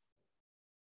skin?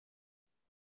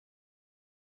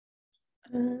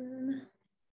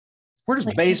 Where does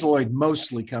basaloid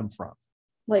mostly come from?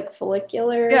 Like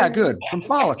follicular? Yeah, good. From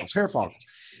follicles, hair follicles.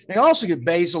 They also get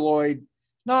basaloid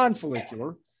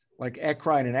non-follicular, like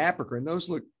eccrine and apocrine. Those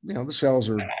look, the cells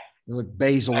they look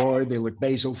basaloid, they look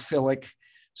basophilic.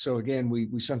 So again, we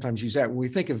sometimes use that. When we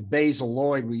think of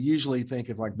basaloid, we usually think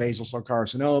of like basal cell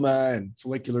carcinoma and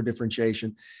follicular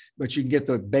differentiation, but you can get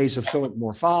the basophilic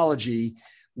morphology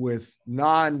with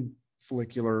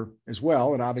non-follicular as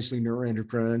well, and obviously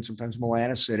neuroendocrine, sometimes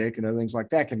melanocytic and other things like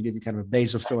that can give you kind of a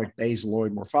basophilic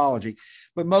basaloid morphology.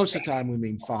 But most of the time we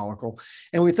mean follicle.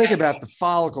 And we think about the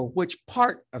follicle, which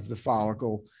part of the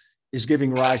follicle is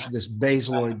giving rise to this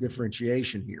basaloid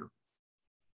differentiation here?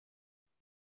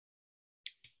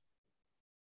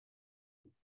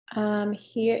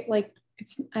 Here, like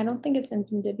I don't think it's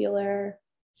infundibular.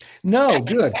 No,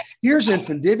 good. Here's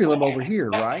infundibulum over here,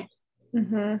 right?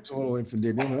 Mm-hmm. It's a little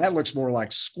infundibulum, and that looks more like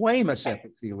squamous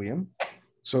epithelium.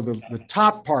 So the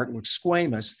top part looks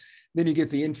squamous. Then you get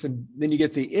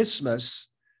the isthmus,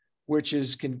 which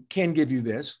can give you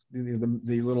this.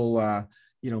 The little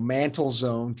mantle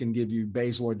zone can give you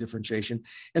basaloid differentiation.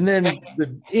 And then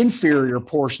the inferior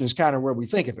portion is kind of where we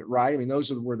think of it, right? I mean,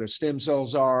 those are where the stem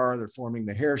cells are. They're forming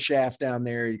the hair shaft down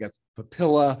there. You got the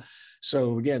papilla.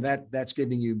 So again, that's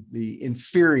giving you the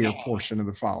inferior portion of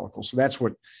the follicle. So that's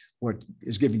what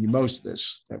is giving you most of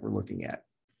this that we're looking at.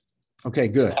 Okay,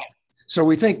 good. So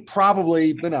we think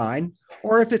probably benign,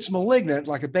 or if it's malignant,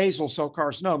 like a basal cell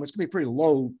carcinoma, it's gonna be pretty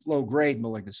low grade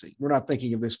malignancy. We're not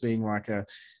thinking of this being like a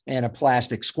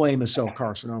anaplastic squamous cell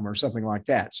carcinoma or something like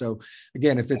that. So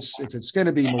again, if it's going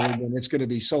to be malignant, it's going to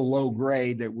be so low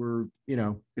grade that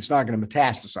it's not going to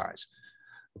metastasize.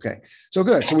 Okay, so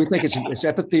good. So we think it's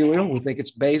epithelial. We think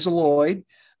it's basaloid.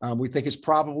 We think it's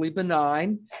probably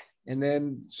benign. And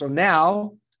then, so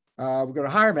now we go to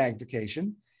higher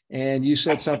magnification. And you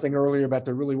said something earlier about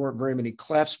there really weren't very many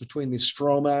clefts between the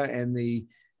stroma and the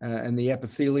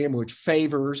epithelium, which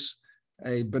favors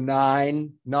a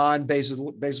benign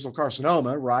non-basal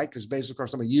carcinoma, right? Because basal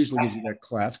carcinoma usually gives you that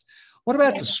cleft. What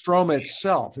about the stroma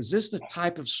itself? Is this the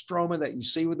type of stroma that you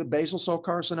see with the basal cell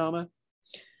carcinoma?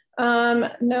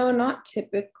 No, not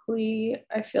typically.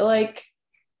 I feel like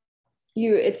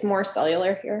it's more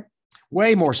cellular here.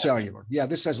 Way more cellular. Yeah,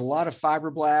 this has a lot of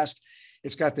fibroblast.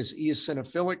 It's got this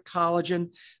eosinophilic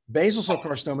collagen. Basal cell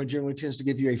carcinoma generally tends to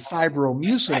give you a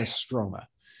fibromucinous stroma.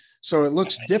 So it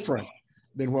looks different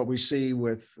than what we see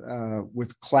with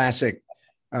classic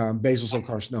basal cell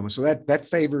carcinoma. So that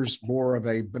favors more of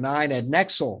a benign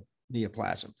adnexal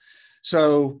neoplasm.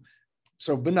 So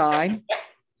benign,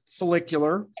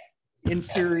 follicular,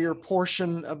 inferior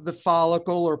portion of the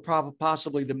follicle, or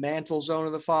possibly the mantle zone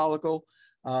of the follicle.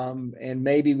 And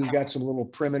maybe we've got some little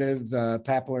primitive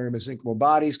papillary mesenchymal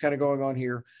bodies kind of going on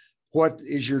here. What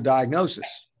is your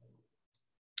diagnosis?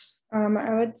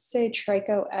 I would say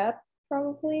tricho-ep,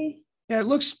 probably. Yeah, it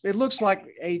looks like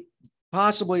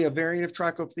possibly a variant of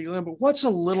trichoepithelium, but what's a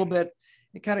little bit,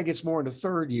 it kind of gets more into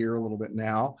third year a little bit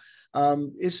now.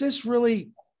 Is this really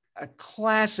a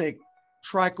classic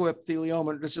trichoepithelioma?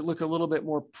 Or does it look a little bit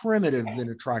more primitive than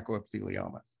a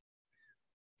trichoepithelioma?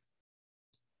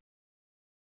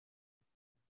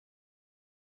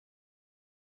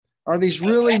 Are these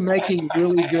really making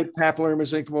really good papillary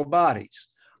mesenchymal bodies?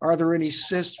 Are there any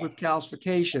cysts with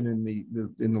calcification in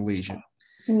the lesion?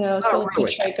 No, so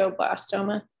really.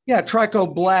 Trichoblastoma. Yeah,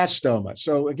 trichoblastoma.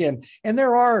 So again, and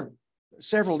there are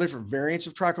several different variants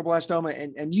of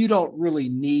trichoblastoma, and you don't really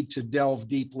need to delve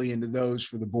deeply into those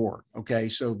for the board. Okay,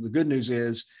 so the good news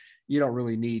is you don't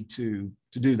really need to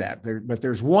do that. But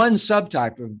there's one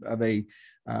subtype of a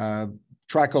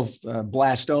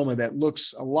trichoblastoma that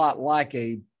looks a lot like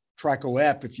a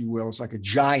trichoep, if you will. It's like a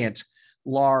giant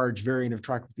large variant of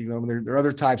trichoepithelioma. There are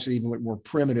other types that even look more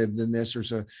primitive than this.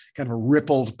 There's a kind of a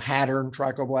rippled pattern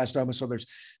trichoblastoma. So there's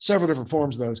several different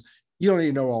forms of those. You don't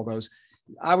even know all those.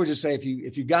 I would just say if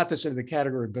you got this into the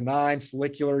category of benign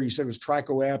follicular, you said it was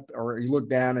trichoep, or you look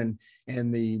down and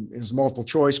it was a multiple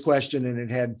choice question and it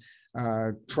had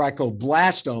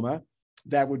trichoblastoma,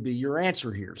 that would be your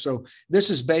answer here. So this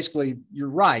is basically, you're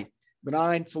right,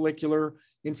 benign follicular,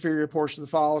 inferior portion of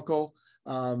the follicle.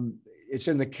 It's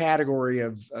in the category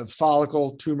of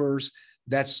follicle tumors.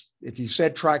 That's, if you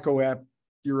said trichoep,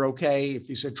 you're okay. If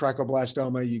you said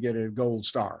trichoblastoma, you get a gold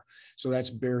star. So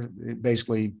that's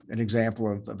basically an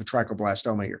example of a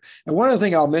trichoblastoma here. And one other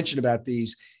thing I'll mention about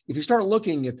these, if you start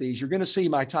looking at these, you're going to see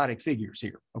mitotic figures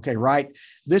here. Okay, right?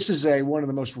 This is one of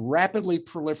the most rapidly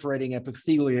proliferating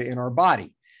epithelia in our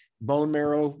body. Bone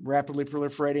marrow, rapidly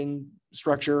proliferating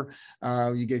structure.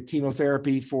 You get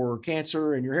chemotherapy for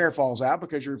cancer and your hair falls out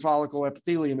because your follicle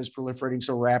epithelium is proliferating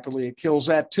so rapidly, it kills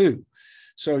that too.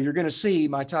 So you're going to see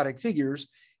mitotic figures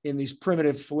in these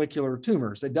primitive follicular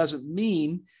tumors. That doesn't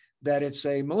mean that it's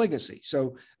a malignancy.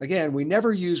 So again, we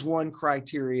never use one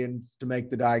criterion to make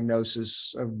the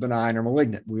diagnosis of benign or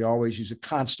malignant. We always use a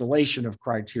constellation of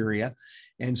criteria.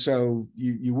 And so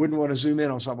you wouldn't want to zoom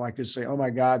in on something like this and say, oh my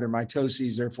God, they're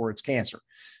mitoses, therefore it's cancer.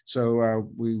 So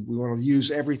we want to use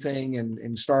everything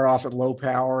and start off at low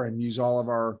power and use all of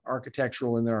our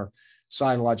architectural and our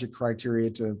cytologic criteria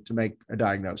to make a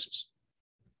diagnosis.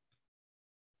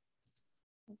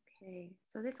 Okay,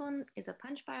 so this one is a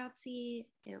punch biopsy.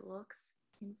 It looks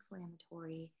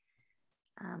inflammatory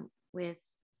with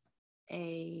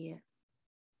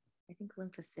I think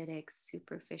lymphocytic,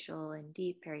 superficial and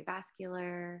deep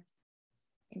perivascular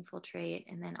infiltrate,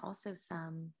 and then also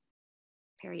some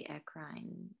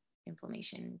perieccrine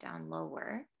inflammation down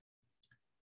lower.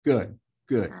 Good,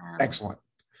 excellent.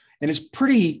 And it's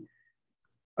pretty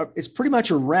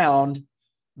much around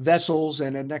vessels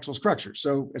and adnexal structures.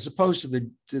 So as opposed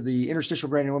to the interstitial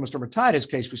granulomatous dermatitis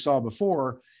case we saw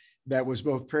before, that was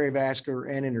both perivascular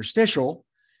and interstitial,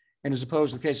 and as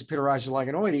opposed to the case of pityriasis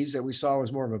lichenoides that we saw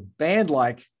was more of a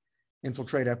band-like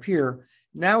infiltrate up here,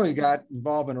 now we've got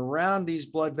involvement around these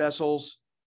blood vessels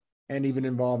and even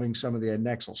involving some of the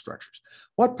adnexal structures.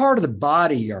 What part of the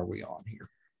body are we on here?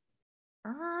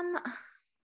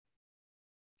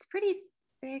 It's pretty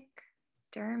thick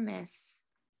dermis.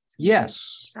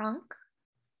 Yes. Trunk?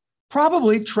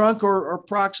 Probably trunk or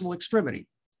proximal extremity.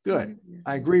 Good. Mm-hmm.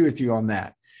 I agree with you on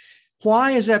that.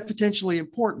 Why is that potentially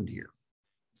important here?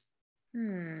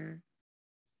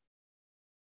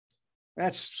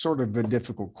 That's sort of a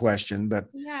difficult question, but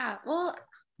yeah, well,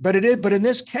 but in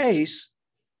this case,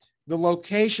 the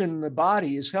location in the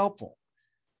body is helpful.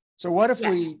 So what if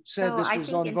we said this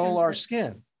was on volar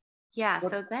skin? Yeah,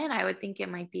 so then I would think it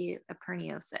might be a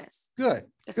perniosis. Good.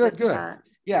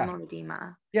 Yeah.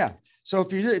 Dermatedema. Yeah. So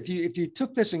if you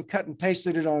took this and cut and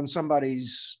pasted it on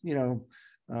somebody's,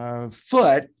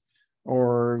 foot,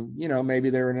 or, maybe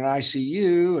they're in an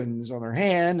ICU and it's on their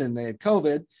hand and they had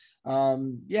COVID,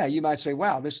 you might say,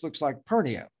 wow, this looks like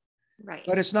pernio. Right.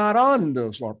 But it's not on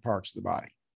those parts of the body.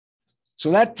 So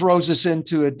that throws us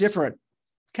into a different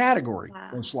category,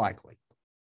 most likely.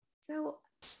 So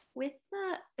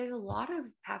there's a lot of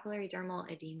papillary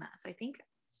dermal edema. So I think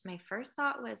my first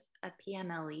thought was a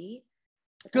PMLE.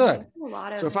 Good.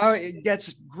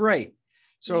 That's great.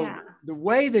 So the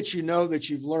way that you know that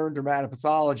you've learned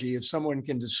dermatopathology, if someone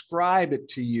can describe it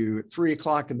to you at 3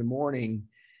 o'clock in the morning,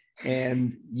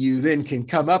 and you then can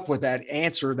come up with that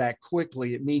answer that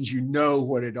quickly, it means you know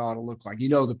what it ought to look like. You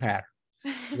know the pattern.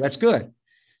 That's good.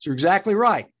 So you're exactly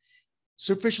right.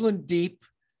 Superficial and deep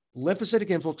lymphocytic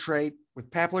infiltrate with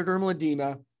papillary dermal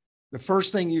edema. The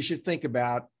first thing you should think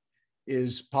about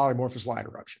is polymorphous light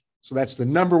eruption. So that's the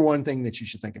number one thing that you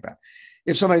should think about.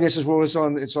 If somebody says, well, it's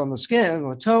on the skin, on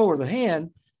the toe or the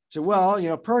hand, so well,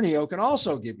 pernio can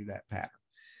also give you that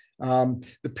pattern.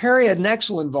 The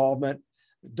periadnexal involvement,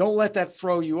 don't let that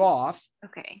throw you off.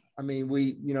 Okay. I mean,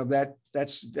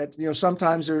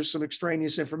 sometimes there's some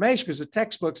extraneous information because the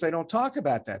textbooks, they don't talk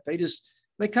about that.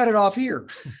 They cut it off here.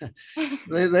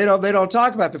 they don't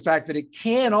talk about the fact that it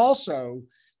can also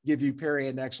give you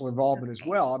periadnexal involvement as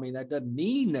well. I mean, that doesn't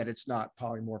mean that it's not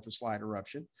polymorphous light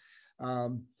eruption.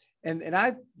 And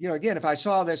I, again, if I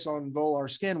saw this on volar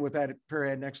skin with that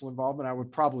periadnexal involvement, I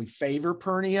would probably favor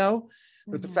pernio.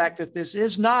 But the fact that this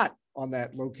is not on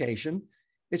that location,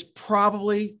 it's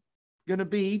probably going to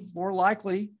be more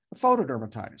likely a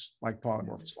photodermatitis like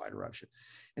polymorphous light eruption.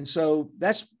 And so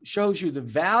that shows you the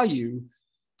value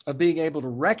of being able to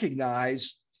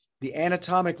recognize the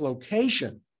anatomic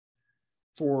location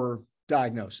for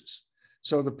diagnosis.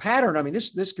 So the pattern, I mean,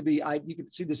 this could be, you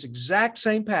could see this exact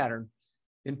same pattern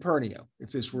in pernio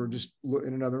if this were just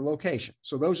in another location.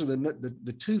 So those are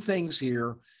the two things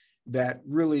here that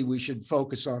really we should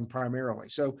focus on primarily.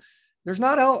 So there's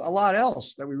not a lot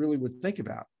else that we really would think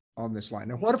about on this line.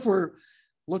 Now, what if we're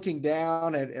looking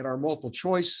down at our multiple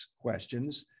choice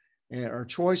questions and our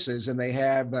choices, and they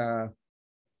have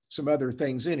some other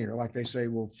things in here, like they say,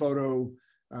 well, photo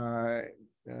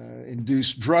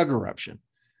induced drug eruption.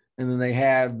 And then they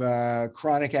have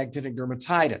chronic actinic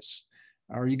dermatitis.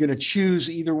 Are you going to choose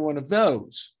either one of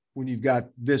those when you've got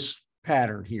this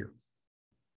pattern here?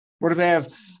 What if they have,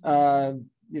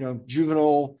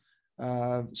 juvenile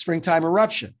springtime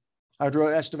eruption,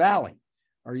 hydroestivale?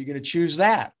 Are you going to choose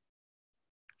that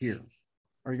here?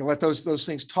 Are you going to let those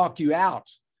things talk you out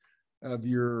of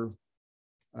your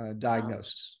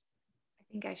diagnosis? I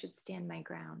think I should stand my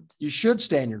ground. You should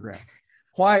stand your ground.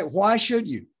 Why should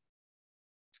you?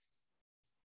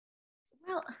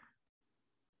 Well,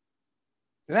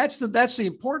 that's the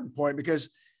important point, because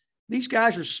these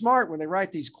guys are smart when they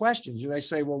write these questions. And they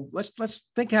say, well, let's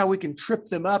think how we can trip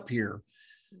them up here.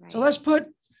 Right. So let's put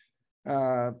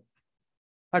hydroestivale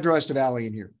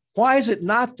in here. Why is it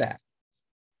not that?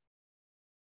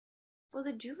 Well,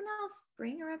 the juvenile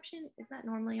spring eruption, is that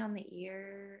normally on the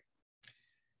ear?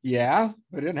 Yeah,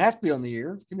 but it doesn't have to be on the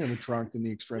ear. It can be on the trunk and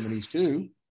the extremities too.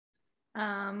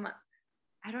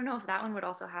 I don't know if that one would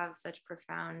also have such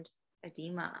profound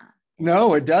edema.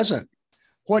 No, it doesn't.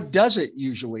 What does it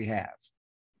usually have?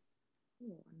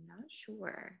 Ooh, I'm not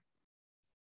sure.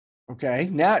 Okay,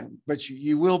 now, but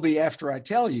you will be after I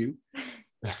tell you.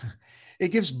 It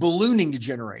gives ballooning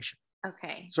degeneration.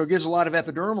 Okay. So it gives a lot of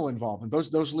epidermal involvement.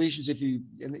 Those lesions,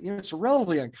 it's a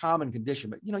relatively uncommon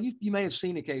condition, but you may have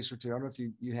seen a case or two. I don't know if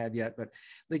you have yet, but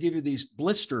they give you these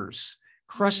blisters,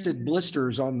 crusted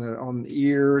blisters on the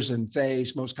ears and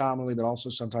face most commonly, but also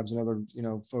sometimes another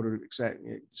photo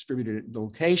distributed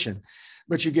location.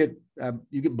 But you get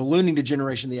ballooning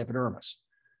degeneration of the epidermis.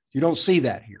 You don't see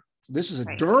that here. This is a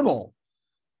dermal,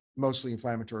 mostly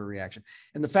inflammatory reaction,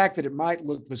 and the fact that it might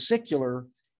look vesicular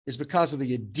is because of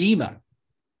the edema.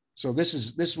 So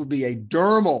this would be a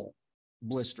dermal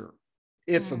blister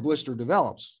if a blister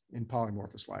develops in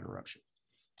polymorphous light eruption.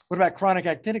 What about chronic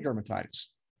actinic dermatitis?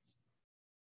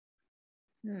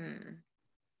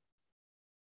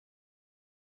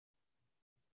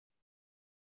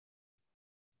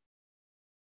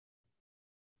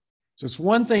 So it's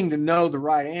one thing to know the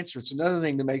right answer. It's another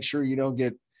thing to make sure you don't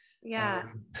get to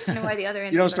know why the other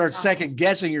answer. You don't start second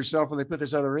guessing yourself when they put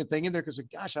this other thing in there, because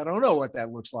gosh, I don't know what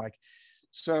that looks like.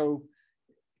 So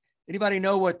anybody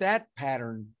know what that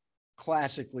pattern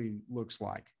classically looks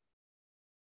like?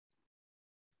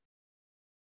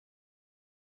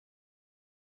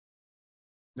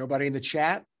 Nobody in the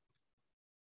chat?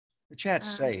 The chat's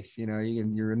safe,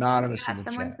 you're anonymous in the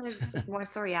someone chat. says it's more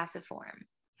psoriasiform.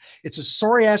 It's a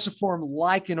psoriasiform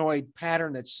lichenoid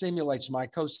pattern that simulates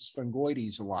mycosis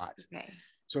fungoides a lot. Okay.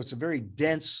 So it's a very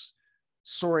dense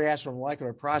psoriasiform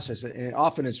lichenoid process. And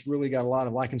often it's really got a lot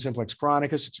of lichen simplex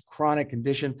chronicus. It's a chronic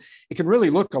condition. It can really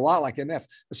look a lot like MF.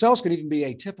 The cells can even be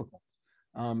atypical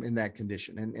in that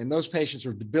condition. And those patients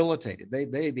are debilitated.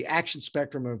 The action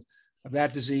spectrum of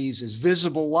that disease is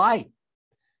visible light,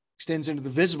 extends into the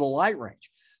visible light range.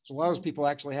 So a lot of those people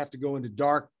actually have to go into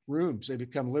dark rooms. They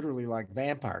become literally like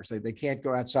vampires. They can't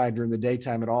go outside during the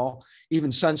daytime at all.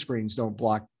 Even sunscreens don't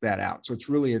block that out. So it's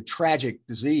really a tragic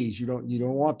disease. You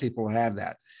don't want people to have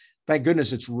that. Thank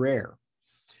goodness it's rare.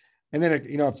 And then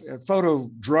a photo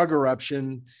drug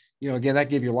eruption, again, that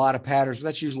gives you a lot of patterns, but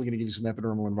that's usually going to give you some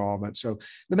epidermal involvement. So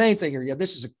the main thing here,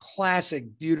 this is a classic,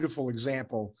 beautiful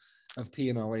example of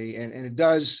PMLE, and it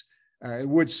does, it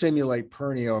would simulate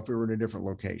pernio if it were in a different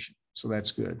location. So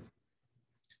that's good.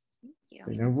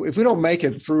 If we don't make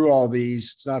it through all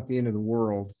these, it's not the end of the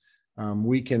world.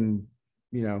 We can,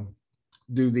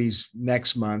 do these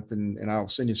next month, and I'll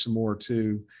send you some more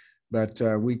too. But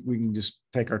we can just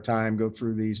take our time, go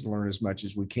through these, and learn as much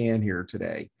as we can here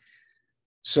today.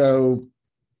 So,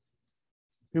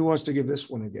 who wants to give this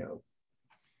one a go?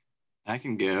 I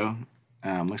can go.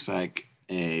 Looks like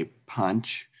a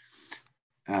punch.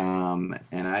 And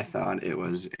I thought it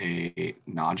was a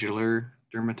nodular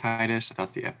dermatitis. I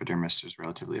thought the epidermis was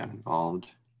relatively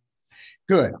uninvolved.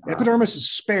 Good. Epidermis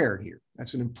is spared here.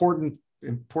 That's an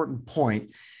important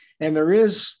point. And there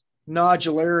is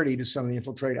nodularity to some of the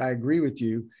infiltrate. I agree with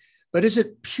you. But is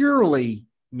it purely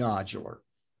nodular?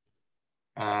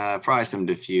 Probably some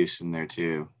diffuse in there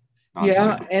too.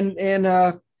 Yeah, and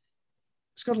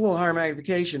let's go to a little higher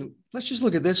magnification. Let's just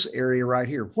look at this area right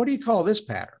here. What do you call this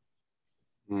pattern?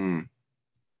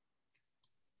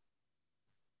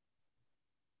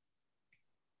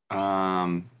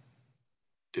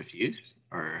 Diffuse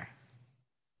or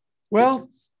Well,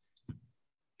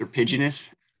 serpiginous?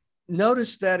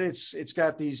 notice that it's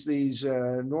got these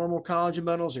normal collagen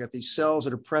bundles. You got these cells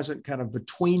that are present kind of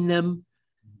between them.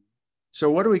 So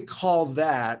what do we call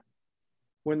that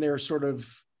when they're sort of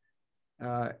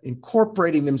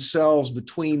incorporating themselves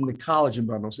between the collagen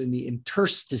bundles in the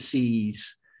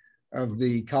interstices of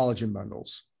the collagen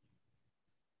bundles?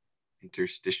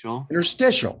 Interstitial.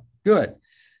 Interstitial. Good.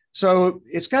 So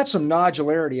it's got some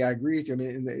nodularity. I agree with you. I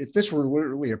mean, if this were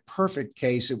literally a perfect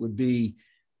case, it would be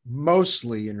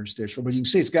mostly interstitial, but you can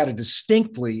see it's got a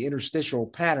distinctly interstitial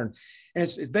pattern. And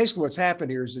it's basically what's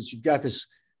happened here is that you've got this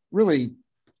really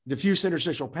diffuse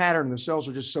interstitial pattern, and the cells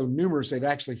are just so numerous, they've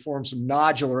actually formed some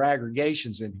nodular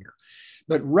aggregations in here.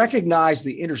 But recognize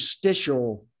the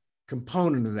interstitial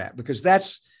component of that, because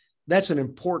that's an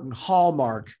important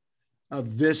hallmark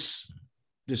of this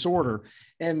disorder.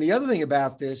 And the other thing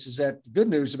about this is that the good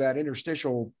news about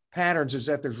interstitial patterns is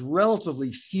that there's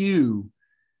relatively few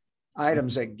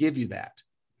items that give you that.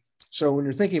 So when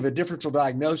you're thinking of a differential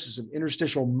diagnosis of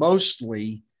interstitial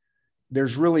mostly,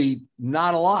 there's really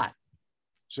not a lot.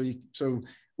 So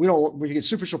when you get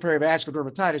superficial perivascular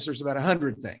dermatitis, there's about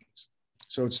 100 things.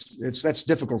 So that's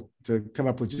difficult to come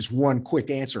up with just one quick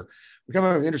answer. We come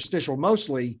up with interstitial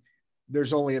mostly,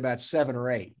 there's only about 7 or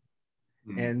 8.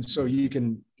 And so you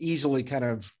can easily kind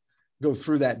of go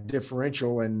through that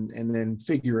differential and then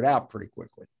figure it out pretty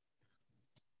quickly.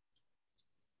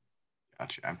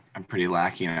 Gotcha. I'm pretty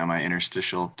lacking on my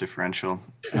interstitial differential.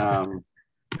 Well,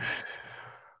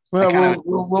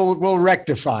 we'll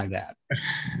rectify that.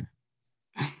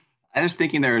 I was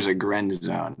thinking there was a Gren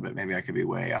zone, but maybe I could be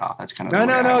way off. That's kind of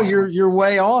no. You're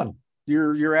way on.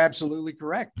 You're absolutely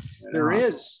correct. There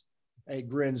is a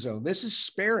Gren zone. This is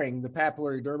sparing the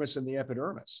papillary dermis and the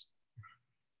epidermis,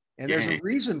 and there's a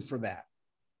reason for that.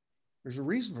 There's a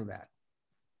reason for that.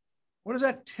 What does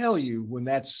that tell you when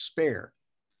that's spared?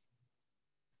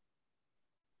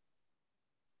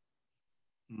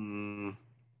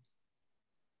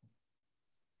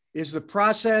 Is the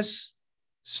process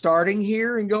starting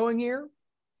here and going here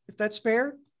if that's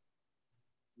spared?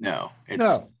 No.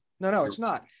 No, it's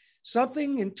not.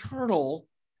 Something internal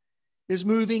is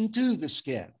moving to the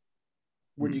skin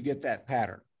when you get that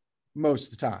pattern most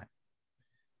of the time.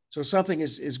 So something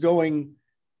is going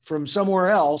from somewhere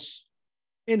else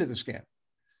into the skin.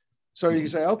 So you can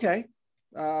say, okay,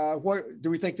 what do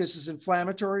we think this is,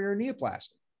 inflammatory or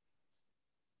neoplastic?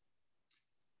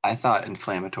 I thought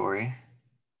inflammatory.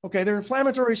 Okay, they're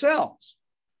inflammatory cells.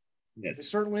 Yes. They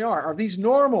certainly are. Are these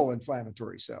normal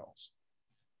inflammatory cells?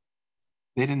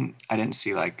 I didn't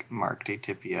see like marked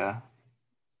atypia.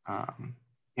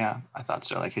 Yeah, I thought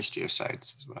so. Like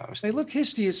histiocytes is what I was thinking. They look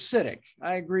histiocytic.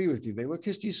 I agree with you. They look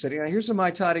histiocytic. Now here's a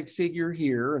mitotic figure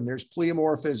here, and there's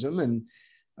pleomorphism.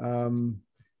 And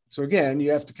so again, you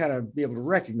have to kind of be able to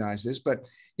recognize this. But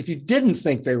if you didn't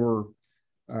think they were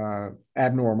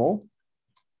abnormal,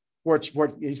 what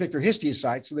you think they're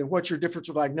histiocytes, so then what's your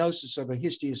differential diagnosis of a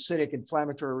histiocytic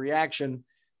inflammatory reaction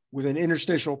with an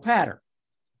interstitial pattern?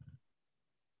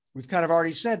 We've kind of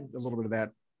already said a little bit of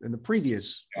that in the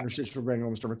previous interstitial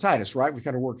granulomatous dermatitis, right? We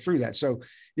kind of worked through that. So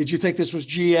did you think this was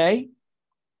GA?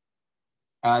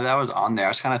 That was on there. I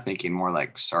was kind of thinking more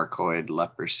like sarcoid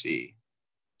leprosy.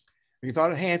 You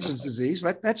thought of Hansen's disease.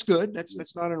 That's good.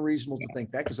 That's not unreasonable to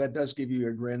think that, because that does give you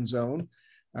a Gren zone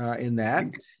in that.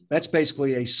 That's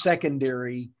basically a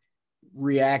secondary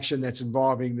reaction that's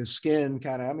involving the skin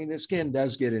kind of. I mean, the skin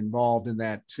does get involved in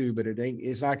that too, but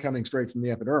it's not coming straight from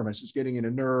the epidermis. It's getting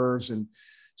into nerves. And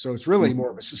so it's really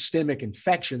more of a systemic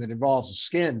infection that involves the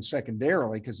skin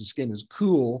secondarily, because the skin is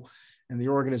cool and the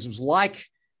organisms like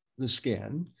the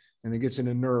skin, and it gets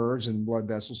into nerves and blood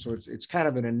vessels. So it's kind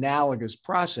of an analogous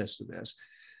process to this.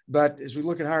 But as we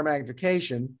look at higher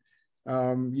magnification,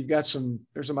 you've got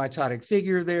there's a mitotic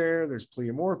figure there. There's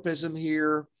pleomorphism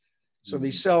here. So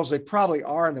these cells, they probably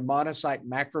are in the monocyte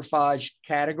macrophage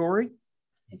category.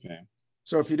 Okay.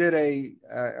 So if you did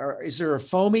is there a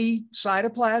foamy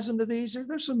cytoplasm to these?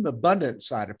 There's some abundant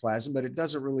cytoplasm, but it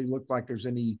doesn't really look like there's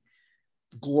any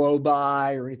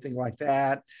globi or anything like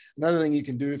that. Another thing you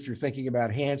can do if you're thinking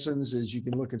about Hansen's is you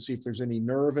can look and see if there's any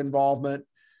nerve involvement.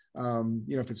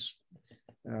 If it's,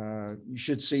 you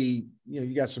should see,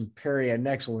 you got some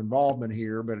periannexal involvement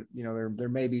here, but there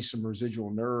may be some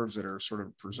residual nerves that are sort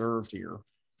of preserved here.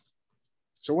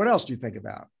 So what else do you think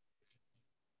about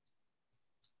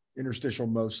interstitial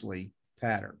mostly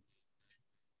pattern?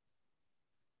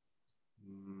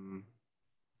 And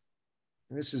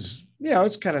this is,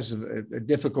 it's kind of a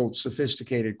difficult,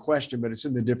 sophisticated question, but it's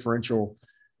in the differential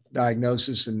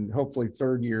diagnosis, and hopefully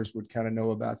third years would kind of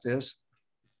know about this.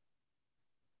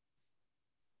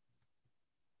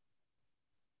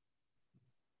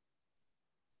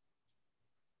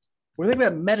 We think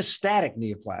about metastatic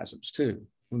neoplasms too,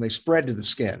 when they spread to the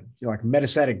skin, like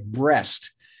metastatic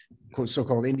breast,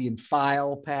 so-called Indian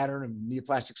file pattern of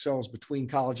neoplastic cells between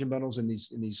collagen bundles in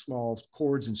these small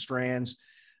cords and strands.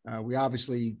 We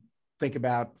obviously think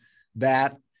about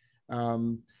that.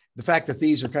 The fact that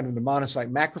these are kind of the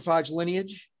monocyte macrophage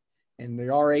lineage, and they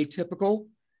are atypical,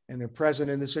 and they're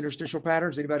present in this interstitial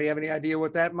patterns. Anybody have any idea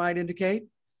what that might indicate?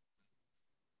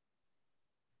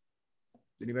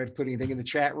 Anybody put anything in the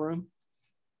chat room?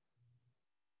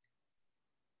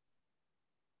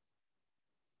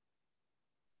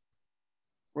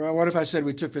 Well, what if I said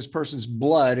we took this person's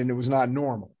blood and it was not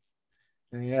normal?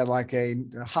 And he had like a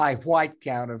high white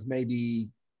count of maybe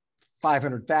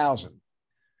 500,000.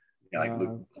 Yeah, like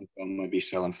lymphoma,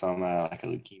 B-cell lymphoma, like a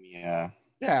leukemia.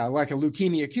 Yeah, like a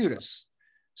leukemia cutis.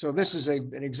 So this is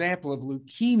an example of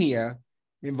leukemia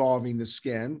involving the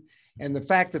skin. And the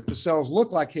fact that the cells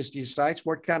look like histiocytes,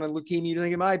 what kind of leukemia do you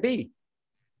think it might be?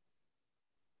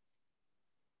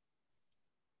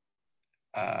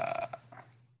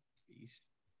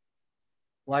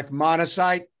 Like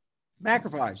monocyte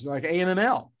macrophage, like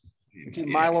AMML,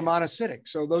 myelomonocytic.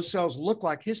 So those cells look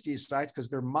like histiocytes because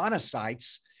they're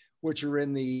monocytes, which are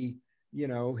in the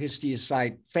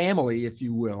histiocyte family, if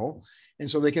you will. And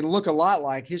so they can look a lot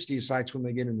like histiocytes when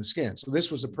they get in the skin. So this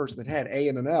was a person that had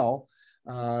AMML.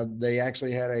 They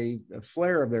actually had a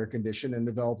flare of their condition and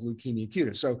developed leukemia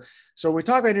cutis. So we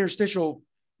talk about interstitial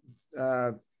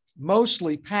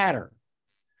mostly pattern.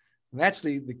 And that's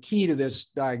the key to this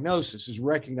diagnosis, is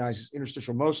recognize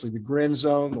interstitial mostly, the grin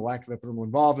zone, the lack of epidermal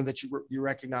involvement that you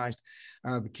recognized.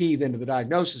 The key then to the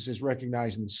diagnosis is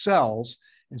recognizing the cells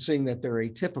and seeing that they're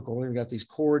atypical. We've got these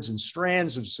cords and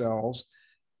strands of cells,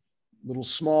 little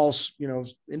small,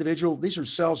 individual, these are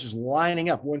cells just lining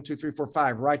up, 1, 2, 3, 4,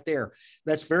 5, right there.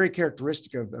 That's very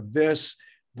characteristic of this,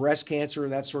 breast cancer,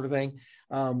 that sort of thing.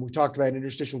 We talked about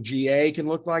interstitial GA can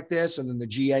look like this, and then the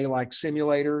GA-like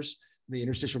simulators, the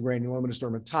interstitial granulomatous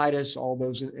dermatitis, all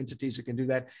those entities that can do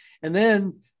that. And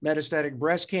then metastatic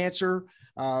breast cancer,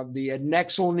 the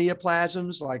adnexal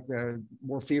neoplasms like the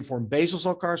morpheoform basal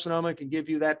cell carcinoma can give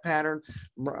you that pattern.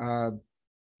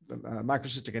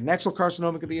 Microcystic adnexal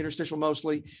carcinoma can be interstitial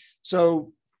mostly.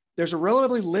 So there's a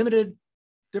relatively limited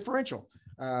differential.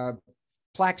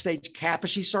 Plaque stage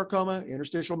Kaposi sarcoma,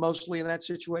 interstitial mostly in that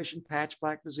situation, patch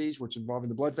plaque disease, which is involving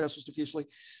the blood vessels diffusely.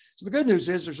 So the good news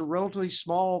is there's a relatively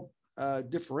small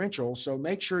differential. So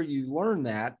make sure you learn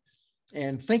that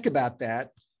and think about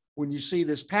that when you see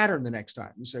this pattern the next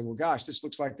time. You say, well, gosh, this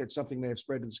looks like that something may have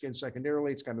spread to the skin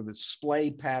secondarily. It's kind of this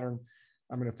splayed pattern.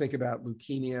 I'm going to think about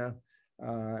leukemia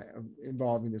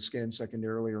involving the skin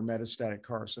secondarily, or metastatic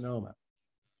carcinoma.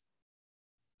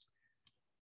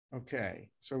 Okay,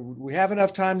 so we have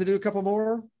enough time to do a couple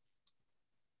more?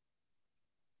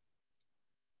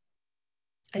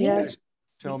 Yeah.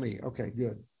 Tell me. Okay,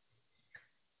 good.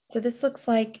 So this looks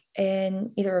like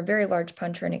either a very large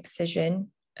punch or an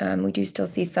excision. We do still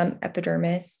see some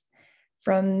epidermis.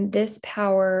 From this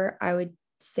power, I would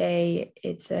say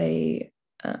it's a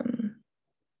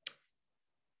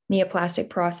neoplastic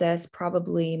process,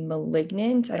 probably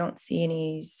malignant. I don't see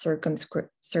any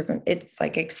it's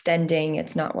like extending,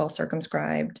 it's not well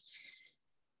circumscribed.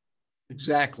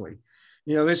 Exactly.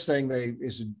 This thing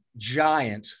is a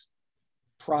giant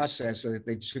process that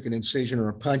they took an incision or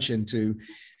a punch into.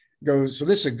 So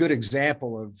this is a good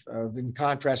example of in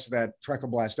contrast to that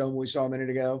trichoblastoma we saw a minute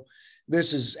ago.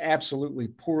 This is absolutely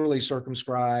poorly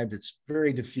circumscribed. It's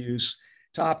very diffuse,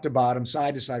 top to bottom,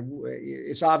 side to side.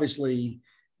 It's obviously,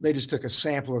 they just took a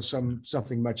sample of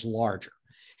something much larger.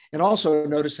 And also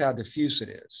notice how diffuse it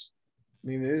is. I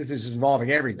mean, this is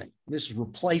involving everything. This is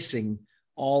replacing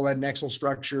all adnexal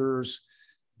structures.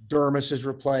 Dermis is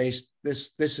replaced.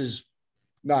 This is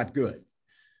not good.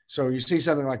 So you see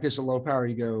something like this at low power,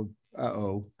 you go,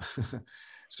 uh-oh.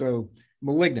 So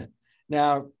malignant.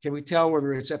 Now, can we tell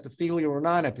whether it's epithelial or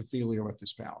non-epithelial at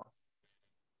this power?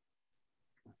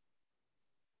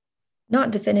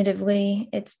 Not definitively.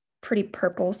 It's pretty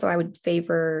purple, so I would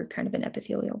favor kind of an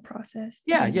epithelial process.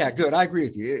 Yeah, good. I agree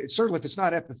with you. Certainly, if it's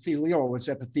not epithelial, it's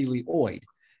epithelioid. It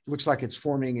looks like it's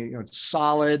forming, it's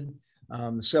solid.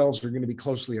 The cells are going to be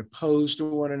closely opposed to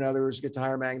one another as you get to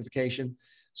higher magnification.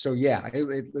 So yeah,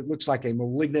 it looks like a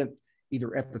malignant,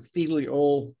 either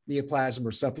epithelial neoplasm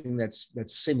or something that's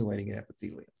simulating an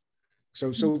epithelium.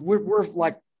 So we're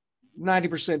like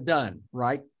 90% done,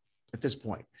 right, at this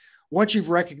point. Once you've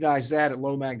recognized that at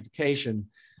low magnification,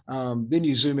 Then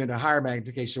you zoom into higher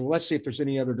magnification. Well, let's see if there's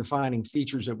any other defining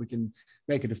features that we can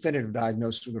make a definitive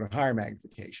diagnosis with a higher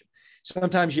magnification.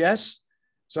 Sometimes yes,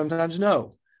 sometimes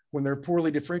no. When they're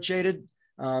poorly differentiated,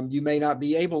 you may not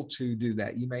be able to do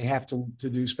that. You may have to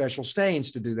do special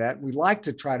stains to do that. We like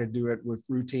to try to do it with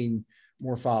routine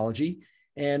morphology.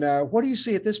 And what do you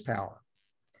see at this power?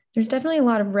 There's definitely a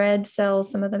lot of red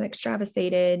cells, some of them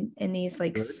extravasated in these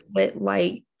like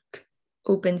slit-like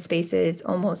open spaces,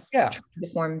 almost trying to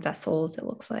form vessels, it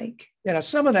looks like. Yeah, now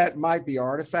some of that might be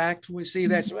artifact. We see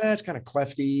that's, well, that's kind of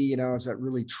clefty, you know, is that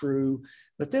really true?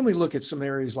 But then we look at some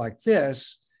areas like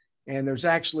this, and there's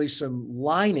actually some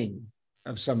lining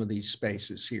of some of these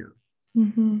spaces here.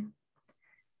 Mm-hmm.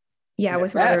 Yeah,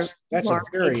 with that's a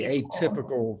very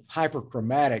atypical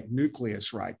hyperchromatic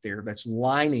nucleus right there that's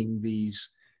lining these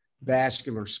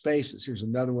vascular spaces. Here's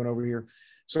another one over here.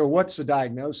 So what's the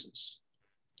diagnosis?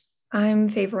 I'm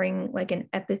favoring like an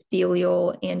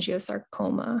epithelial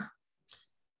angiosarcoma.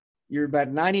 You're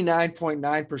about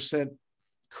 99.9%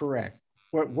 correct.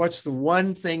 What's the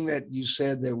one thing that you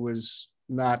said that was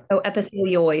not? Oh,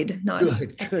 epithelioid, not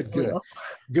good. Epithelioid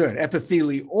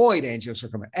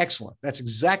angiosarcoma. Excellent. That's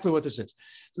exactly what this is.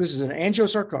 So this is an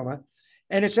angiosarcoma,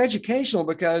 and it's educational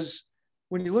because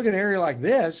when you look at an area like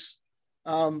this,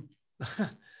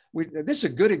 this is a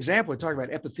good example of talking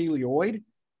about epithelioid.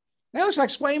 That looks like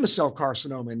squamous cell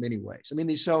carcinoma in many ways. I mean,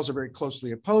 these cells are very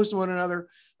closely opposed to one another.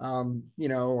 You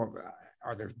know,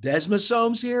 are there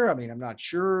desmosomes here? I mean, I'm not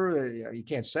sure. You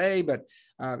can't say, but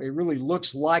it really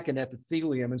looks like an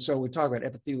epithelium. And so we talk about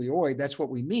epithelioid. That's what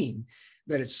we mean,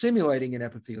 that it's simulating an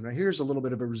epithelium. Now, here's a little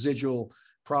bit of a residual,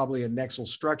 probably a nexal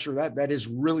structure. That is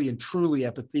really and truly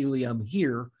epithelium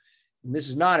here. And this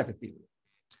is not epithelium.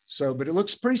 So, but it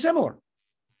looks pretty similar.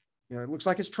 You know, it looks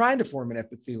like it's trying to form an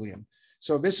epithelium.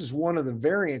 So this is one of the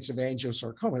variants of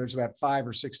angiosarcoma. There's about 5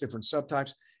 or 6 different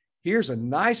subtypes. Here's a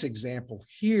nice example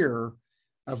here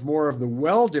of more of the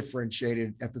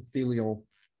well-differentiated epithelial,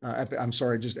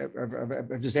 just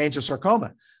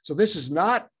angiosarcoma. So this is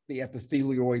not the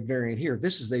epithelioid variant here.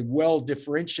 This is a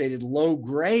well-differentiated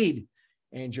low-grade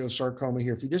angiosarcoma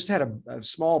here. If you just had a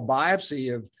small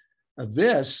biopsy of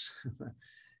this,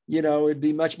 you know, it'd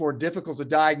be much more difficult to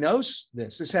diagnose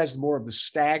this. This has more of the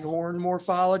staghorn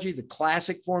morphology, the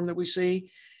classic form that we see.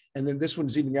 And then this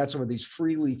one's even got some of these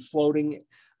freely floating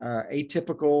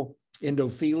atypical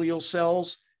endothelial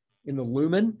cells in the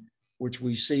lumen, which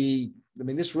we see. I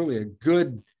mean, this is really a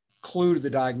good clue to the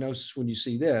diagnosis when you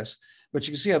see this. But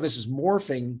you can see how this is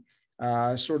morphing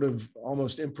sort of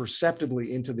almost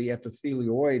imperceptibly into the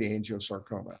epithelioid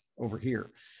angiosarcoma over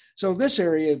here. So this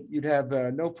area, you'd have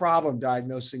no problem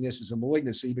diagnosing this as a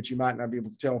malignancy, but you might not be able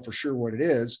to tell for sure what it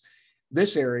is.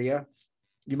 This area,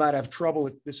 you might have trouble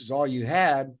if this is all you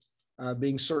had,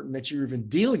 being certain that you're even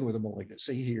dealing with a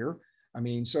malignancy here. I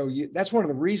mean, so that's one of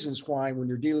the reasons why when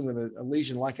you're dealing with a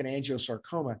lesion like an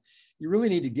angiosarcoma, you really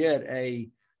need to get a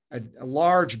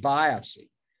large biopsy.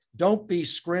 Don't be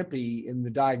scrimpy in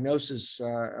the diagnosis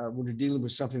when you're dealing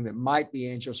with something that might be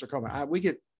angiosarcoma. We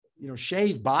get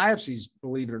shave biopsies,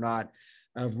 believe it or not,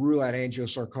 of rule out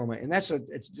angiosarcoma. And it's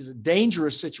a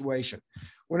dangerous situation.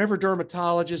 Whenever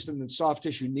dermatologists and the soft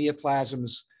tissue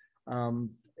neoplasms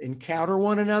encounter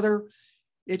one another,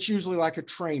 it's usually like a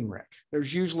train wreck.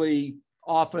 There's a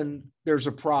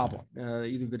problem.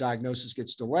 Either the diagnosis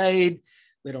gets delayed,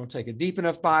 they don't take a deep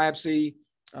enough biopsy,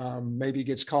 maybe it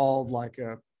gets called like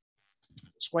a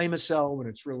squamous cell when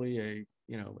it's really a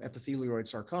epithelioid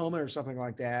sarcoma or something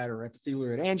like that, or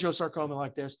epithelioid angiosarcoma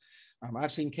like this. I've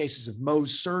seen cases of Mohs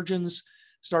surgeons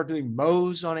start doing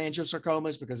Mohs on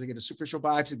angiosarcomas because they get a superficial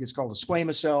biopsy that gets called a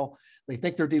squamous cell. They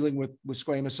think they're dealing with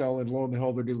squamous cell, and lo and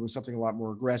behold, they're dealing with something a lot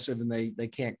more aggressive, and they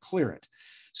can't clear it.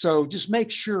 So just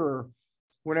make sure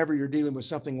whenever you're dealing with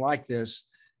something like this,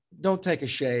 don't take a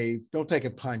shave, don't take a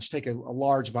punch, take a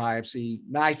large biopsy,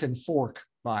 knife and fork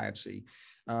biopsy.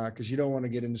 Because you don't want to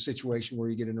get in a situation where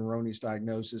you get an erroneous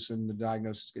diagnosis and the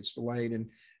diagnosis gets delayed. And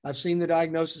I've seen the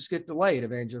diagnosis get delayed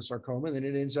of angiosarcoma, and then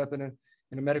it ends up in a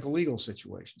medical legal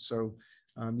situation. So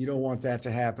you don't want that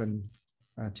to happen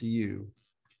to you.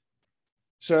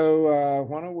 So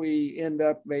why don't we end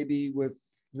up maybe with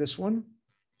this one?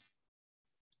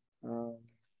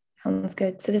 Sounds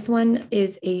good. So this one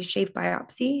is a shave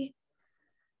biopsy.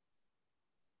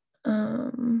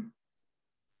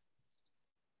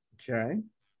 Okay.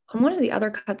 On one of the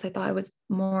other cuts, I thought it was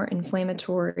more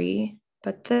inflammatory,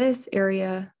 but this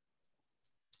area.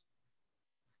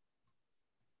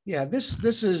 Yeah,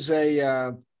 this is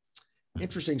a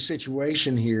interesting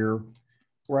situation here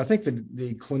where I think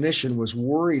the clinician was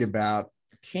worried about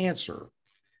cancer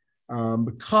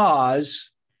because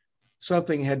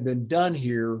something had been done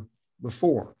here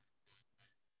before.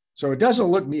 So it doesn't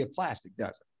look neoplastic, does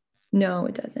it? No,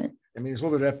 it doesn't. I mean, there's a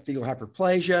little bit of epithelial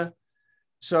hyperplasia.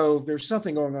 So there's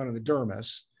something going on in the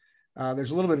dermis.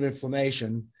 There's a little bit of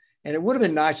inflammation. And it would have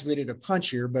been nice if they did a punch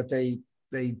here, but they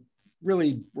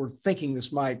really were thinking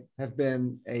this might have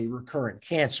been a recurrent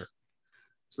cancer.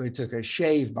 So they took a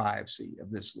shave biopsy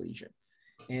of this lesion.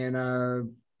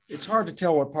 And it's hard to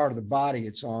tell what part of the body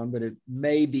it's on, but it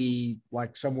may be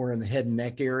like somewhere in the head and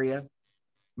neck area,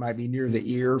 might be near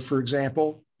the ear, for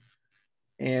example.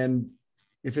 And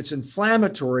if it's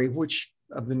inflammatory, which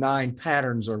of the 9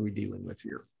 patterns are we dealing with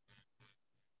here?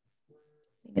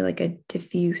 Maybe like a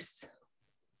diffuse.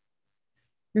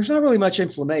 There's not really much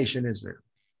inflammation, is there?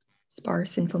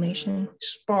 Sparse inflammation.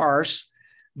 Sparse,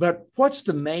 but what's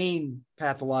the main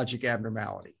pathologic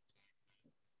abnormality?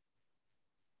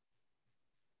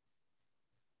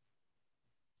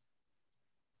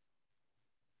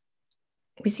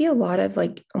 We see a lot of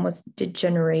like almost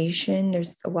degeneration.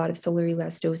 There's a lot of solar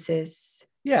elastosis.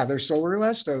 Yeah, there's solar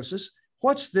elastosis.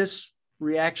 What's this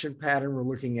reaction pattern we're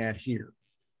looking at here?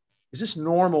 Is this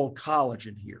normal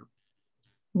collagen here?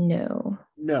 No.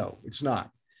 No, it's not.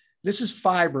 This is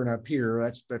fibrin up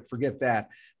here. Forget that.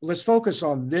 But let's focus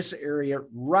on this area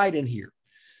right in here.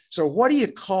 So what do you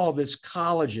call this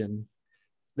collagen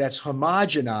that's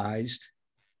homogenized,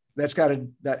 that's got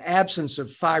that absence of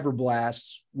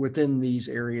fibroblasts within these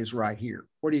areas right here?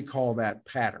 What do you call that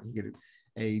pattern? You get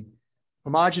a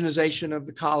homogenization of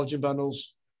the collagen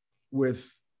bundles with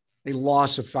a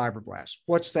loss of fibroblasts.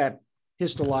 What's that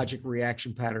histologic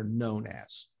reaction pattern known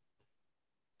as?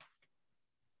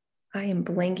 I am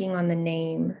blanking on the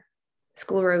name.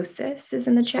 Sclerosis is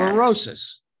in the chat.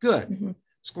 Sclerosis. Good. Mm-hmm.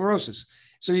 Sclerosis.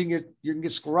 So you can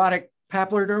get sclerotic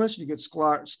papillary dermis, you get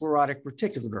sclerotic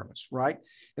reticular dermis, right?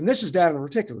 And this is down in the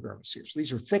reticular dermis here. So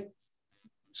these are thick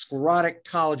sclerotic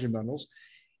collagen bundles.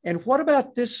 And what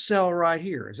about this cell right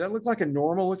here? Does that look like a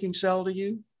normal looking cell to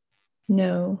you?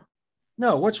 No.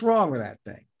 No. What's wrong with that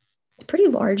thing? It's pretty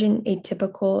large and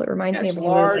atypical. It reminds me of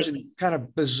large those, and kind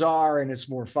of bizarre in its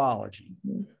morphology.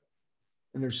 Mm-hmm.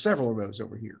 And there's several of those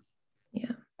over here.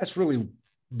 Yeah. That's really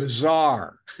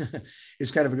bizarre. It's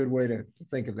kind of a good way to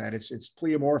think of that. It's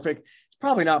pleomorphic. It's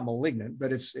probably not malignant,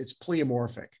 but it's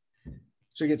pleomorphic.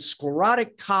 So you get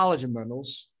sclerotic collagen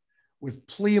bundles with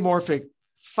pleomorphic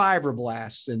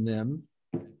fibroblasts in them.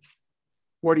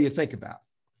 What do you think about?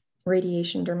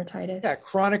 Radiation dermatitis. Yeah,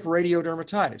 chronic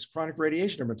radiodermatitis, chronic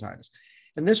radiation dermatitis.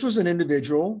 And this was an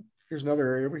individual, here's another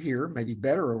area over here, maybe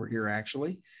better over here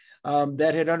actually,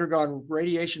 that had undergone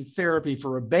radiation therapy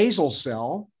for a basal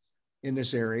cell in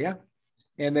this area.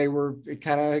 And it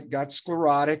kind of got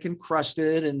sclerotic and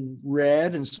crusted and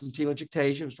red and some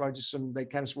telangiectasia. It was probably just they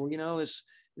kind of said, well, you know, this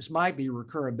might be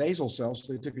recurrent basal cells.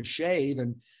 So they took a shave.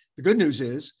 And the good news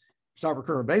is it's not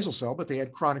recurrent basal cell, but they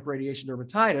had chronic radiation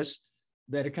dermatitis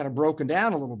that had kind of broken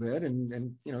down a little bit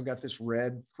and you know, got this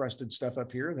red crusted stuff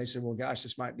up here. And they said, well, gosh,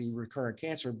 this might be recurrent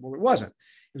cancer. Well, it wasn't.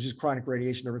 It was just chronic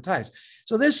radiation dermatitis.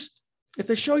 So this, if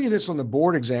they show you this on the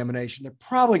board examination, they're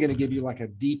probably going to give you like a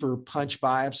deeper punch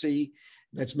biopsy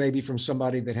that's maybe from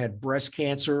somebody that had breast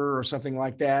cancer or something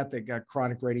like that got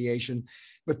chronic radiation.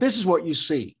 But this is what you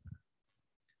see.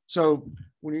 So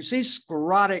when you see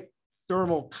sclerotic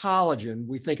dermal collagen,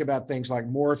 we think about things like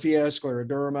morphia,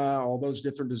 scleroderma, all those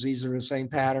different diseases are in the same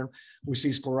pattern. We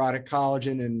see sclerotic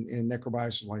collagen in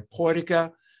necrobiosis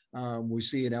lipoidica. We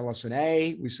see in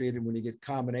LSNA. We see it when you get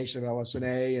combination of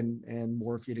LSNA and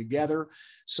morphia together.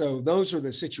 So those are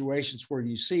the situations where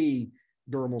you see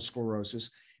dermal sclerosis.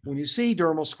 When you see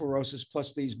dermal sclerosis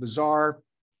plus these bizarre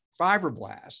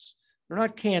fibroblasts, they're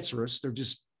not cancerous. They're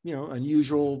just, you know,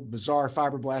 unusual, bizarre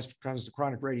fibroblasts because of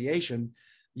chronic radiation.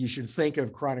 You should think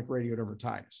of chronic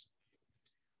radiodermatitis.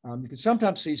 You can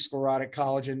sometimes see sclerotic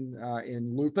collagen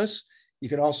in lupus. You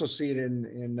can also see it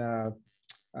in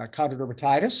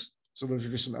chondrodermatitis. So those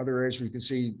are just some other areas where you can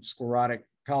see sclerotic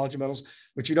collagen bundles,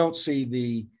 but you don't see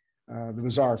the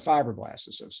bizarre fibroblasts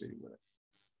associated with it.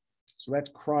 So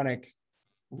that's chronic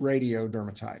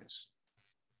radiodermatitis.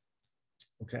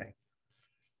 Okay.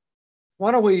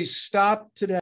 Why don't we stop today?